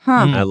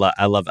 Huh.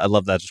 I love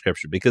that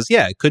description because,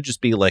 yeah, it could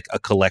just be like a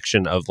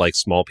collection of like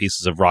small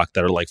pieces of rock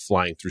that are like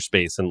flying through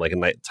space in like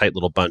a tight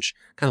little bunch,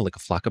 kind of like a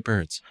flock of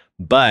birds.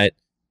 But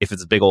if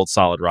it's a big old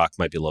solid rock, it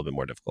might be a little bit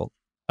more difficult.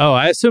 Oh,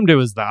 I assumed it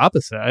was the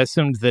opposite. I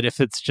assumed that if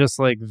it's just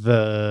like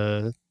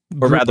or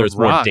rather, it's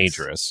more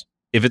dangerous.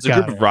 If it's a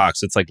group of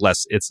rocks, it's like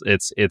less.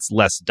 It's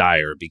less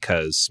dire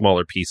because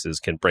smaller pieces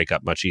can break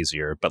up much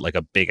easier. But like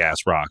a big ass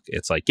rock,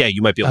 it's like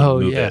you might be able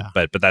to move it,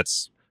 but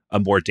that's a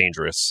more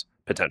dangerous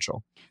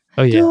potential.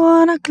 Oh yeah. Don't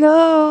wanna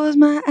close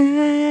my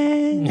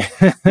eyes.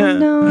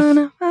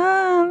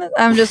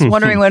 I'm just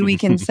wondering when we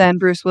can send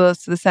Bruce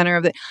Willis to the center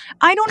of it.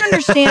 I don't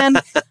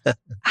understand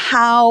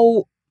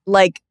how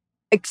like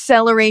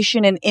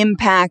acceleration and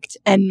impact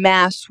and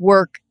mass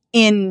work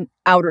in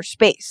outer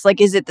space. Like,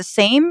 is it the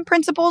same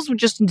principles with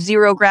just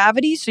zero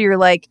gravity? So you're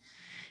like,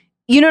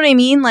 you know what I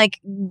mean? Like,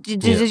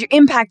 does your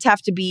impact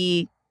have to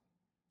be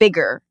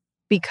bigger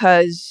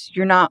because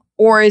you're not,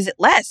 or is it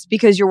less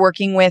because you're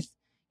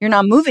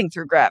not moving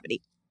through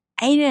gravity?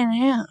 I don't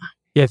know.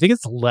 Yeah, I think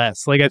it's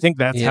less. Like, I think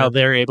that's how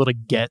they're able to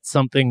get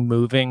something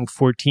moving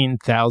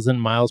 14,000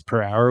 miles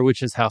per hour,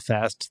 which is how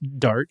fast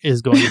DART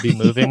is going to be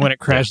moving when it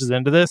crashes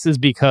into this, is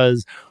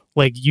because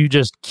like you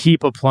just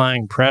keep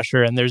applying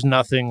pressure and there's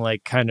nothing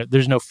like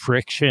there's no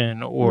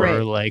friction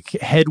or like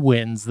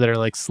headwinds that are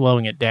like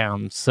slowing it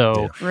down.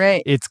 So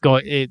it's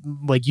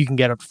like you can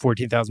get up to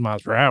 14,000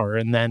 miles per hour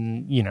and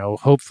then,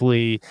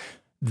 hopefully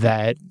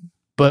that,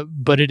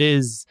 but it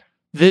is,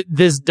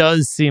 this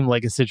does seem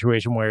like a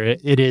situation where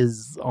it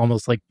is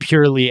almost like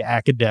purely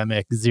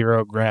academic,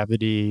 zero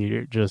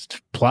gravity,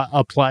 just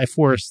apply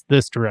force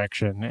this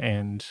direction.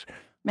 And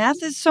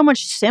math is so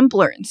much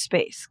simpler in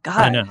space. God,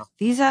 I know.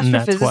 These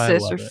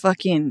astrophysicists are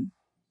fucking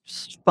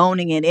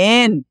phoning it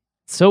in.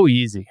 So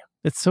easy.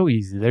 It's so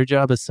easy. Their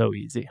job is so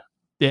easy.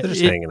 They're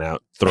just hanging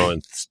out,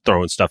 throwing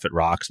stuff at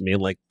rocks and being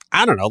like,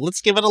 I don't know,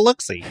 let's give it a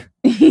look-see.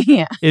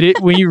 Yeah.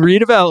 When you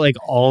read about like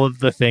all of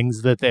the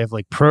things that they've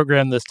like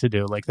programmed this to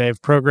do, like they've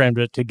programmed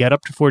it to get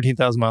up to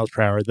 14,000 miles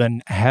per hour,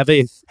 then have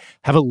a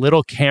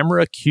little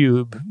camera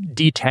cube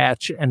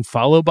detach and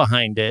follow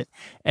behind it,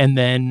 and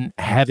then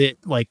have it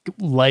like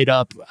light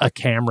up a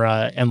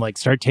camera and like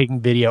start taking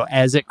video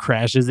as it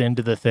crashes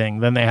into the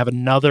thing. Then they have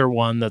another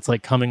one that's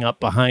like coming up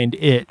behind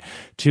it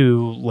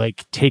to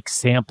like take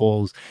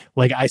samples.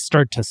 Like I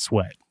start to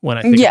sweat when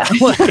I think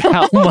about like,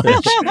 how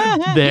much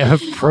they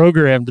have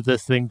programmed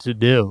this thing to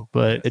do,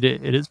 but it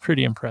is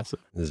pretty impressive.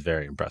 It is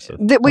very impressive.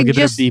 I'll give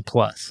it a B+.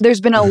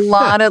 There's been a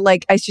lot of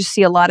like, I just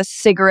see a lot of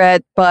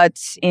cigarette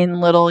butts in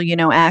little,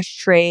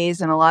 ashtrays,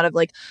 and a lot of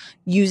like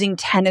using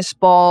tennis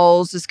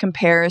balls as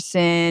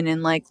comparison,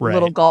 and like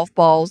little golf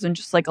balls, and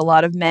just like a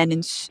lot of men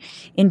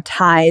in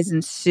ties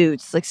and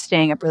suits, like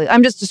staying up really.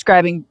 I'm just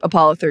describing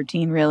Apollo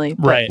 13, really.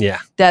 Right. Yeah.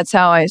 That's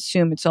how I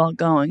assume it's all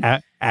going.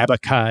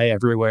 Abaci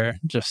everywhere,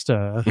 just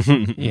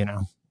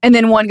And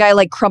then one guy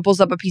like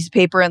crumples up a piece of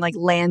paper and like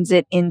lands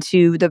it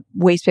into the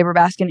waste paper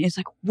basket, and it's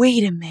like,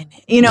 wait a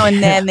minute,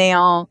 and then they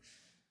all,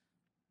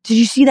 did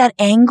you see that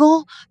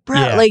angle, bro?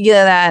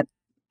 That.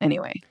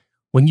 Anyway,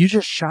 when you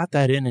just shot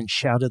that in and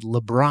shouted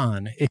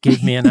LeBron, it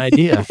gave me an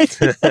idea.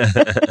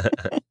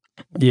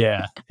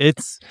 Yeah,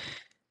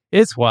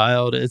 it's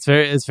wild. It's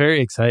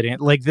very exciting.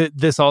 Like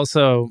this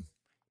also.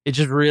 It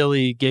just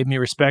really gave me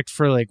respect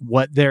for like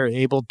what they're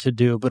able to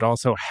do, but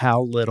also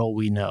how little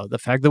we know. The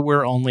fact that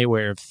we're only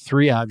aware of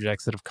 3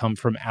 objects that have come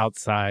from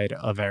outside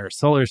of our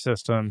solar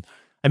system.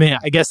 I mean,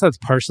 I guess that's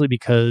partially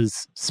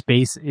because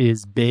space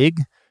is big,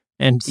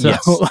 and so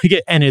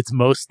and it's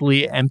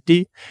mostly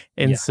empty,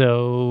 and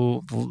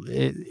so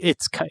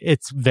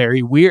it's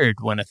very weird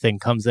when a thing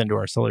comes into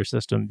our solar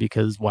system,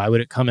 because why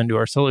would it come into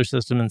our solar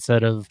system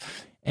instead of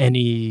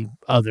any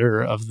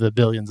other of the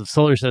billions of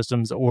solar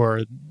systems,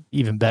 or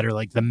even better,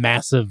 like the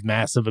massive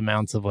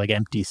amounts of like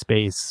empty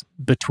space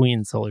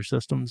between solar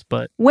systems?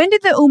 But when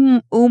did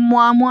the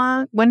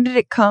Oumuamua, when did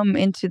it come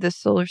into the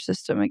solar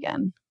system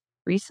again?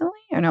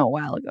 Recently, or no, a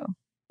while ago?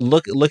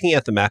 Looking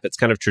at the map, its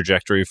kind of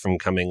trajectory from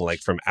coming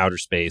like from outer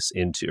space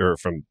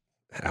from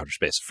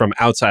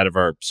outside of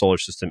our solar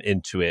system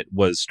into it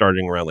was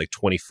starting around like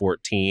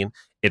 2014.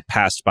 It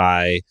passed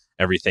by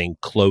everything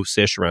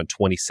close-ish around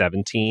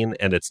 2017,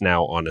 and it's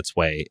now on its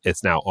way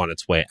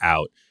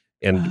out.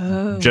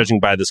 And judging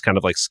by this kind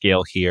of like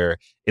scale here,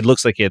 it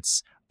looks like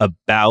it's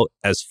about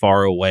as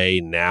far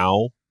away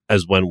now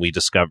as when we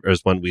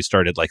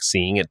started like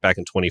seeing it back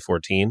in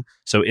 2014.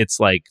 So it's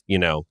like,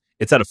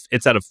 it's at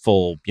a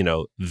full,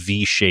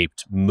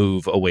 V-shaped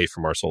move away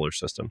from our solar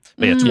system.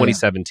 But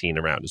 2017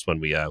 around is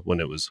when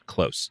it was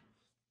close.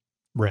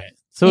 Right.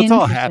 So it's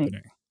all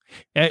happening.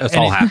 It's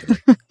all happening.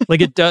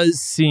 Like, it does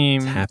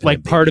seem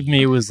like part of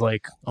me was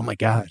like, oh my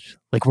God,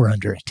 like we're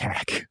under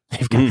attack.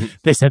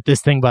 They sent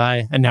this thing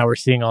by, and now we're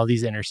seeing all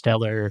these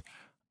interstellar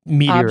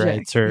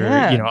meteorites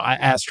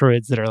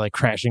asteroids that are like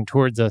crashing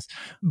towards us.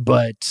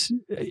 But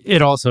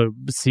it also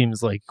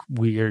seems like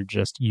we are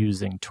just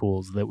using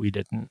tools that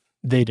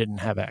they didn't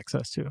have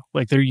access to.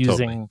 Like, they're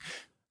using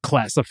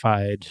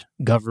classified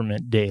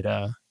government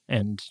data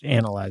and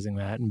analyzing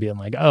that and being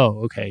like,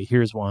 oh, okay,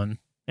 here's one.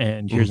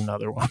 And here's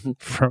another one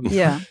from,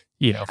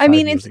 I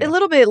mean, it's a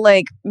little bit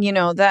like,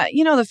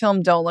 the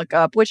film Don't Look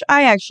Up, which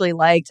I actually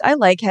liked. I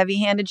like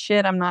heavy-handed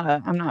shit. I'm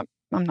not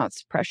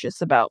precious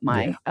about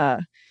my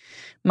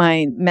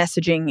my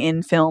messaging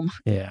in film.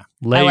 Yeah.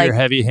 Lay your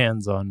heavy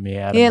hands on me,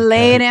 Adam. Yeah,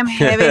 lay them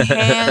heavy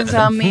hands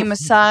on me,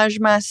 massage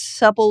my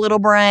supple little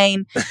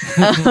brain.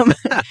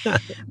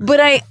 But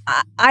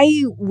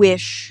I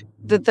wish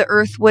that the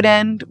Earth would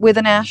end with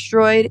an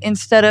asteroid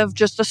instead of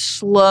just a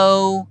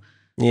slow,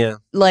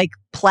 like,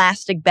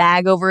 plastic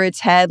bag over its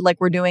head like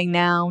we're doing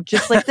now.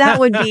 Just like that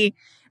would be,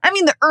 I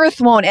mean, the Earth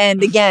won't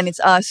end again.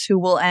 It's us who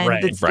will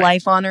end its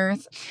life on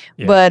Earth.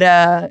 Yeah.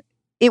 But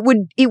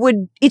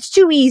it's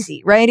too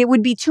easy, right? It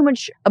would be too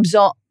much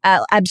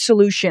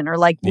absolution, or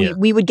like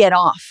we would get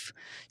off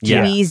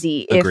too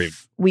easy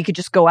if we could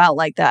just go out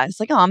like that. It's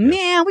like, oh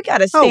man, we got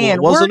to stay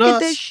and work at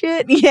this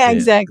shit. Yeah,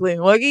 exactly.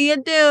 What can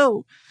you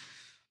do?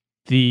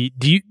 Do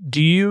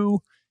you,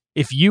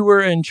 if you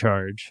were in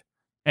charge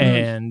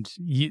and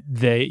you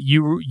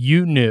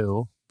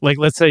knew, like,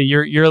 let's say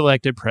you're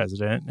elected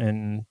president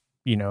in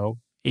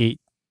 8-10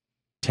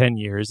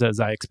 years, as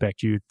I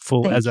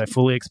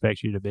fully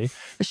expect you to be.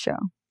 For sure.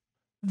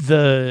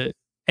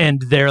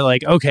 And they're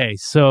like, okay,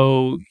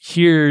 so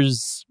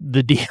here's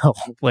the deal,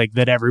 like,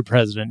 that every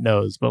president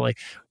knows, but like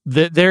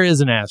there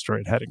is an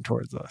asteroid heading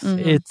towards us.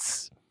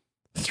 It's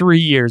 3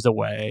 years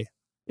away.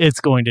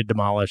 It's going to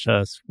demolish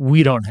us.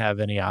 We don't have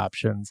any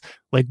options.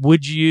 Like,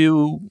 would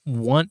you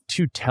want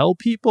to tell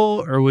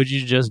people, or would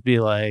you just be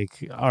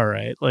like, all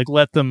right, like,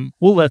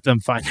 we'll let them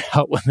find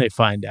out when they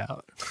find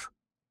out?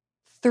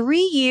 3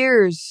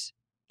 years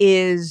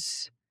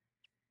is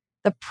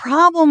the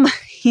problem.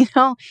 Here's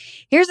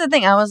the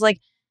thing. I was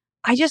like,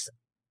 I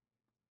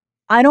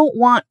don't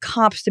want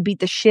cops to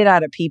beat the shit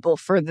out of people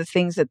for the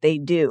things that they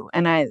do.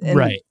 And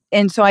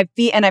so I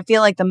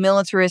feel like the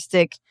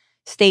militaristic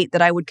state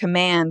that I would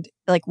command,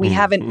 like, we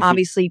haven't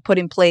obviously put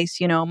in place,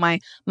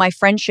 my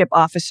friendship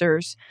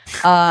officers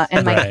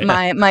and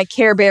my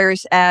Care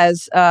Bears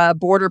as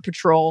border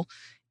patrol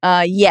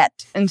yet.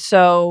 And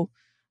so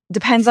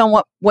depends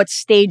on what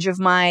stage of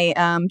my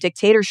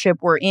dictatorship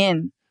we're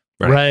in.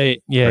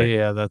 Right.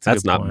 Yeah.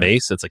 That's not point.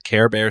 mace. It's a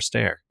Care Bear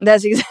stare.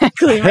 That's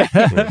exactly right.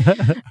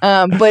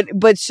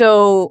 But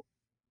so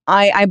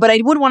I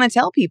would want to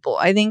tell people.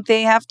 I think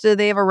they have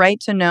a right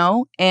to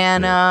know,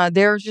 and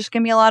there's just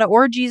gonna be a lot of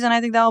orgies, and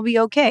I think that'll be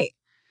okay.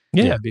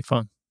 Yeah, it'd be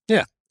fun.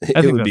 Yeah,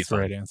 I think would be that's the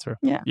right answer.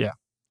 Yeah.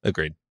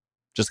 Agreed.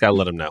 Just gotta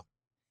let them know.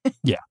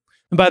 Yeah.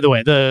 And by the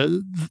way,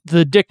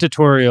 the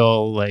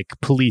dictatorial, like,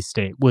 police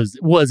state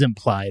was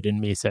implied in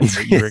me saying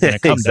that you were going to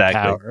come to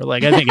power.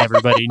 Like, I think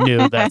everybody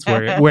knew that's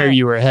where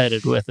you were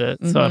headed with it.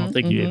 So I don't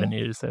think you even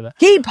needed to say that.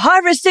 Keep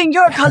harvesting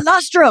your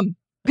colostrum,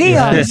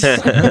 peons,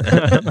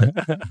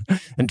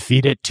 and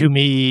feed it to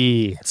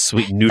me.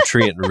 Sweet,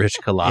 nutrient-rich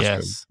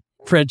colostrum. Yes.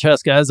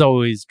 Francesca, as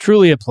always,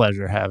 truly a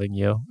pleasure having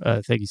you.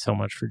 Thank you so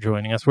much for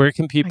joining us. Where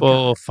can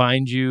people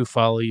find you,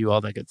 follow you,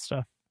 all that good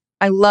stuff?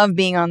 I love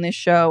being on this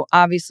show.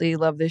 Obviously,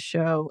 love this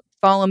show.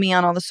 Follow me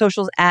on all the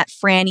socials at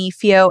Franny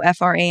Fio,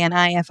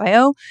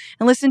 FRANIFIO,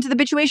 and listen to the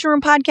Bitchuation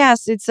Room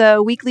podcast. It's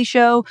a weekly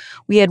show.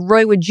 We had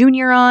Roy Wood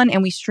Jr. on,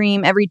 and we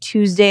stream every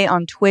Tuesday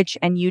on Twitch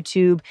and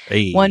YouTube,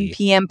 1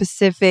 p.m.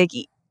 Pacific,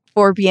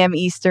 4 p.m.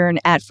 Eastern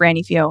at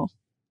Franny Fio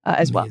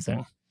as well.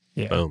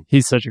 Yeah, boom.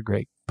 He's such a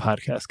great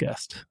podcast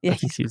guest. Yeah, I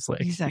think he's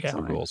like,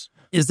 exactly. Rules.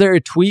 Is there a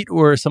tweet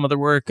or some other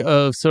work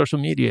of social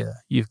media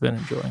you've been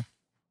enjoying?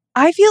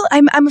 I feel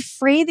I'm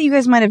afraid that you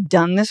guys might have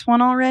done this one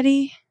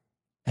already.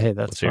 Hey,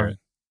 that's fine.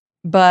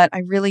 But I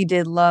really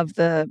did love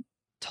the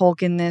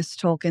Tolkien this,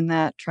 Tolkien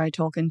that, try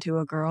Tolkien to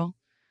a girl.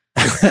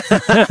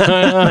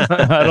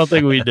 I don't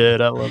think we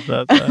did. I love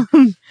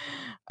that.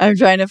 I'm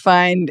trying to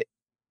find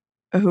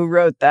who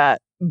wrote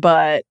that,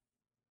 but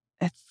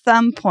at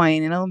some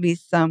point it'll be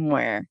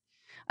somewhere.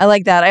 I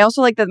like that. I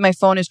also like that my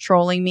phone is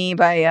trolling me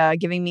by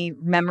giving me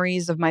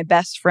memories of my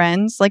best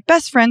friends, like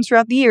best friends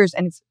throughout the years,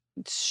 and it's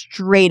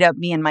straight up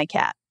me and my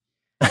cat.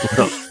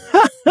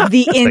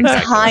 The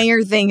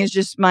entire thing is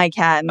just my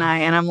cat and I,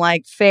 and I'm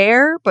like,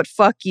 fair, but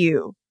fuck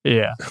you.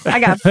 Yeah.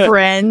 I got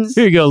friends.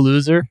 Here you go,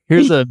 loser.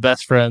 Here's the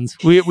best friends.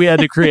 We had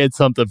to create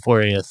something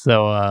for you,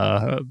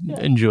 so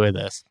enjoy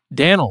this.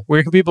 Daniel,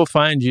 where can people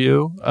find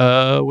you?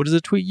 What is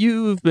a tweet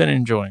you've been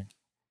enjoying?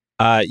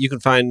 You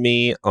can find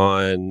me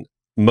on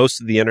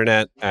most of the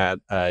internet at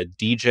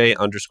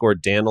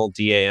DJ_Danel,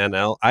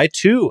 DANL. I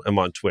too am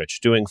on Twitch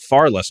doing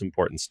far less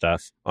important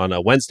stuff on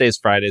Wednesdays,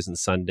 Fridays, and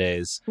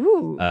Sundays.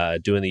 Ooh.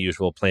 Doing the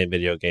usual, playing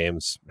video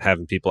games,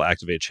 having people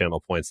activate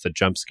channel points that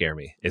jump scare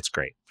me. It's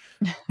great.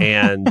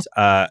 And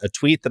a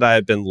tweet that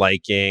I've been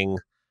liking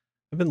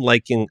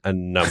a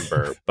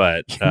number,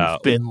 but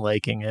You've been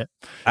liking it.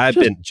 I've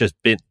been it's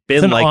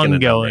an liking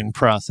ongoing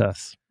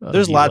process.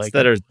 There's lots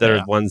that are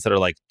ones that are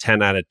like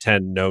 10 out of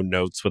 10 no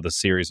notes with a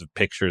series of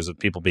pictures of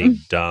people being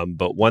dumb.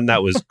 But one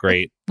that was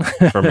great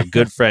from a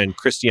good friend,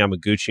 Christy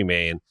Yamaguchi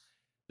Main.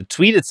 The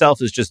tweet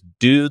itself is just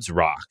dudes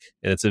rock.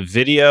 And it's a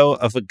video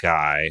of a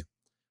guy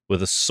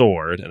with a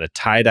sword and a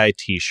tie-dye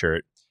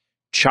t-shirt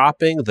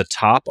chopping the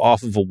top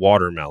off of a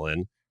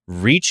watermelon,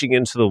 reaching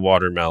into the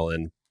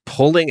watermelon,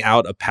 pulling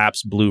out a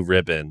Pabst Blue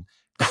Ribbon,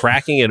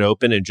 cracking it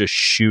open, and just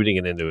shooting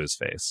it into his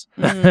face.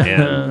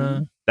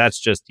 And that's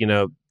just,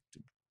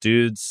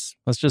 dudes.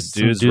 That's just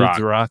dudes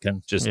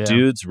rocking. Just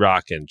dudes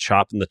rocking,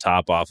 chopping the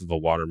top off of a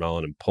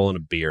watermelon and pulling a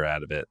beer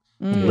out of it,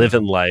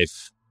 living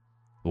life,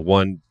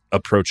 one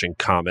approaching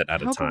comet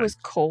at a time. It was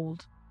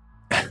cold.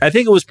 I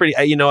think it was pretty.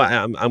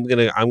 I'm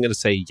gonna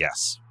say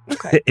yes.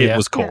 Okay. It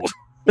was cold.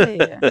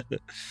 Yeah.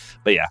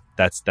 But yeah,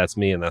 that's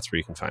me, and that's where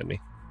you can find me.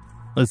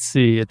 Let's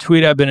see. A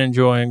tweet I've been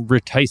enjoying,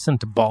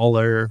 Reticent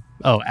Baller,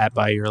 at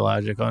By Your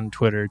Logic on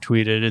Twitter,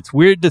 tweeted, "It's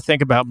weird to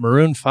think about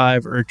Maroon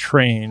 5 or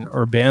Train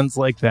or bands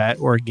like that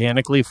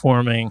organically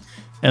forming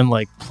and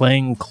like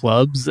playing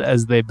clubs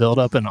as they build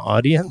up an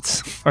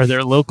audience. Are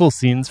there local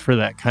scenes for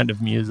that kind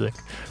of music?"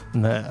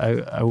 And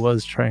I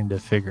was trying to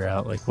figure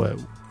out like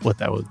what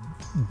that would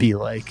be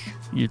like.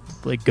 You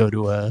like go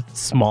to a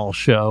small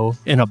show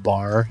in a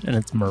bar and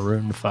it's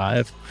Maroon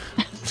 5.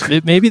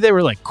 Maybe they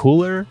were like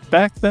cooler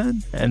back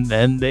then, and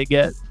then they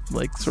get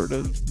like sort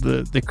of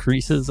the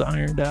creases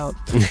ironed out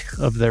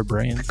of their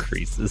brains.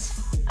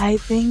 Creases. I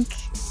think,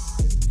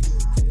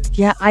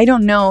 I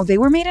don't know. They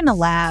were made in a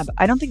lab.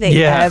 I don't think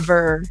they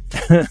ever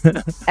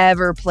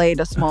played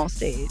a small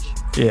stage.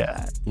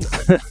 Yeah.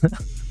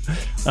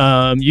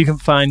 You can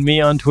find me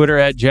on Twitter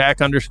at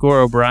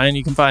Jack_O'Brien.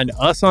 You can find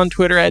us on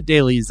Twitter at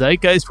Daily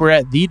Zeitgeist. We're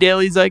at The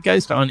Daily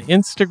Zeitgeist on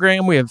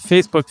Instagram. We have a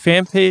Facebook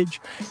fan page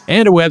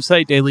and a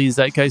website,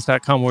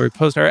 dailyzeitgeist.com, where we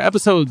post our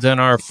episodes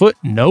and our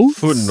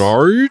footnotes,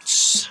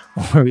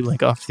 where we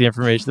link off to the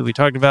information that we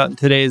talked about in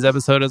today's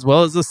episode, as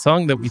well as a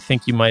song that we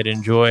think you might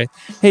enjoy.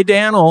 Hey,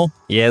 Daniel.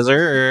 Yes,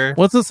 sir.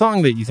 What's a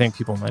song that you think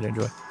people might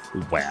enjoy?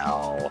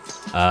 Well,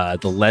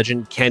 the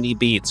legend Kenny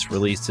Beats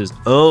released his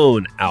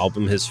own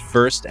album, his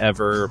first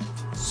ever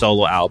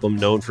solo album,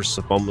 known for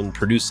someone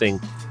producing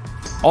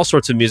all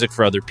sorts of music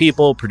for other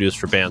people, produced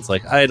for bands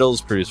like Idols,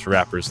 produced for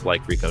rappers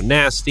like Rico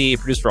Nasty,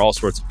 produced for all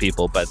sorts of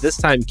people. But this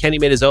time, Kenny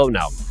made his own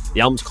album.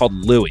 The album's called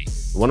Louie.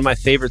 One of my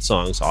favorite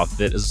songs off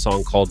of it is a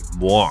song called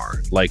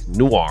Moire, like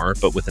noir,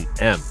 but with an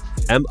M.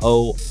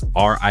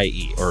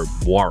 M-O-R-I-E, or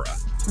Moira.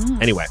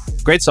 Anyway,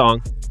 great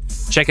song.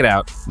 Check it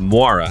out.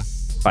 Moira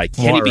by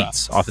Kenny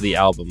Beats off of the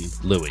album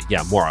Louie.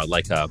 Yeah, Moira,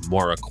 like a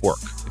Moira Quark,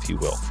 if you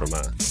will, from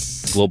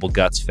Global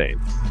Guts fame.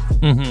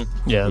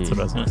 Mm-hmm. Yeah, that's what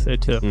I was going to say,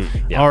 too.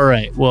 All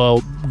right.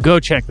 Well,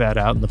 go check that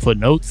out in the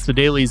footnotes. The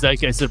Daily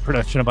Zeitgeist is a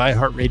production of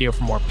iHeartRadio.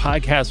 For more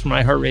podcasts from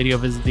iHeartRadio,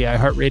 visit the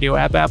iHeartRadio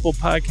app, Apple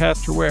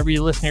Podcast, or wherever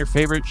you listen to your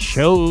favorite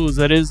shows.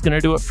 That is going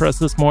to do it for us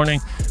this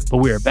morning. But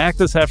we are back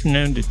this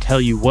afternoon to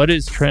tell you what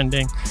is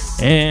trending,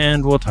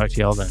 and we'll talk to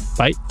you all then.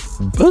 Bye.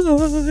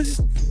 Bye.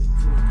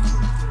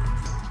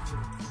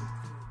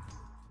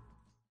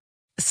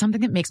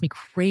 Something that makes me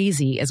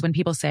crazy is when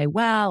people say,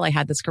 well, I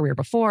had this career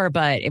before,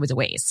 but it was a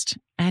waste.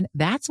 And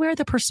that's where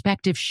the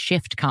perspective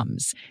shift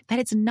comes, that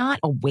it's not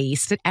a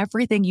waste, that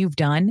everything you've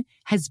done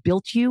has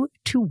built you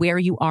to where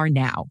you are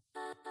now.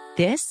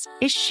 This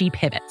is She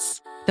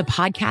Pivots, the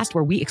podcast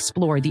where we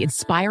explore the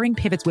inspiring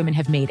pivots women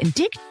have made and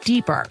dig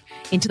deeper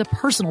into the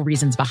personal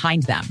reasons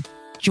behind them.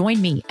 Join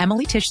me,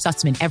 Emily Tish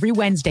Sussman, every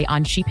Wednesday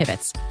on She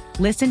Pivots.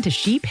 Listen to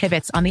She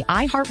Pivots on the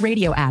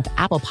iHeartRadio app,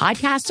 Apple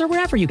Podcasts, or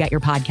wherever you get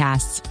your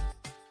podcasts.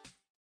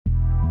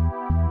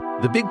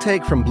 The Big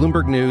Take from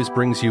Bloomberg News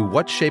brings you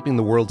what's shaping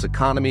the world's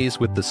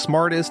economies with the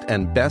smartest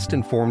and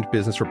best-informed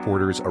business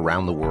reporters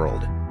around the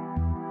world.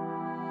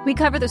 We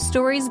cover the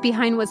stories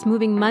behind what's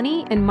moving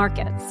money and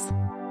markets,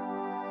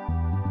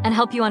 and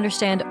help you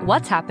understand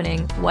what's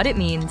happening, what it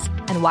means,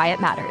 and why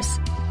it matters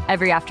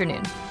every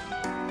afternoon.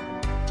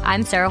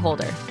 I'm Sarah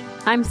Holder.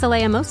 I'm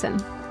Saleha Mohsin.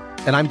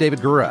 And I'm David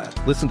Gura.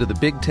 Listen to The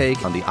Big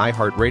Take on the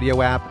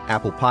iHeartRadio app,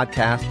 Apple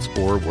Podcasts,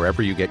 or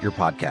wherever you get your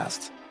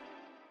podcasts.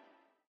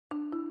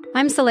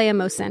 I'm Saleha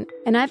Mohsin,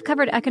 and I've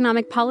covered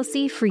economic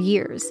policy for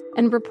years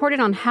and reported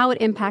on how it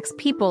impacts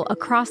people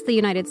across the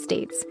United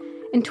States.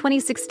 In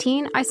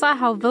 2016, I saw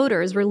how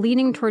voters were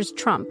leaning towards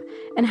Trump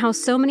and how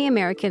so many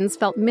Americans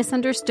felt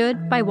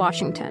misunderstood by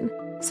Washington.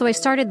 So I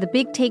started The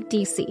Big Take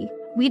DC.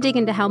 We dig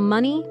into how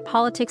money,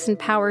 politics, and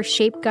power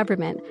shape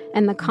government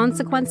and the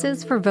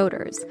consequences for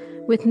voters.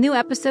 With new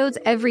episodes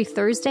every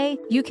Thursday,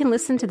 you can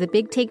listen to The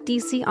Big Take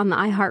DC on the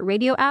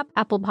iHeartRadio app,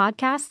 Apple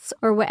Podcasts,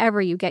 or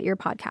wherever you get your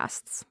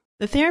podcasts.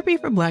 The Therapy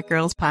for Black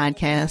Girls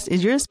podcast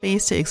is your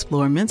space to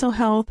explore mental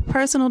health,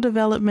 personal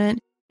development,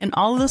 and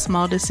all of the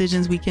small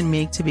decisions we can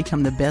make to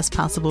become the best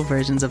possible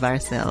versions of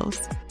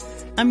ourselves.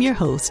 I'm your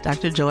host,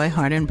 Dr. Joy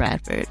Harden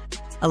Bradford,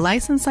 a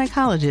licensed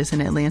psychologist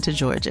in Atlanta,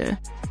 Georgia.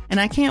 And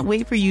I can't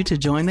wait for you to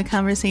join the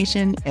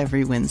conversation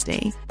every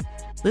Wednesday.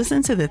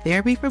 Listen to the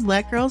Therapy for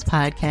Black Girls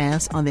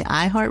podcast on the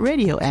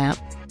iHeartRadio app,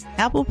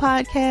 Apple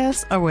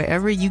Podcasts, or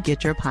wherever you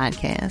get your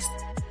podcasts.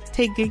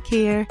 Take good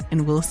care,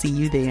 and we'll see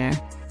you there.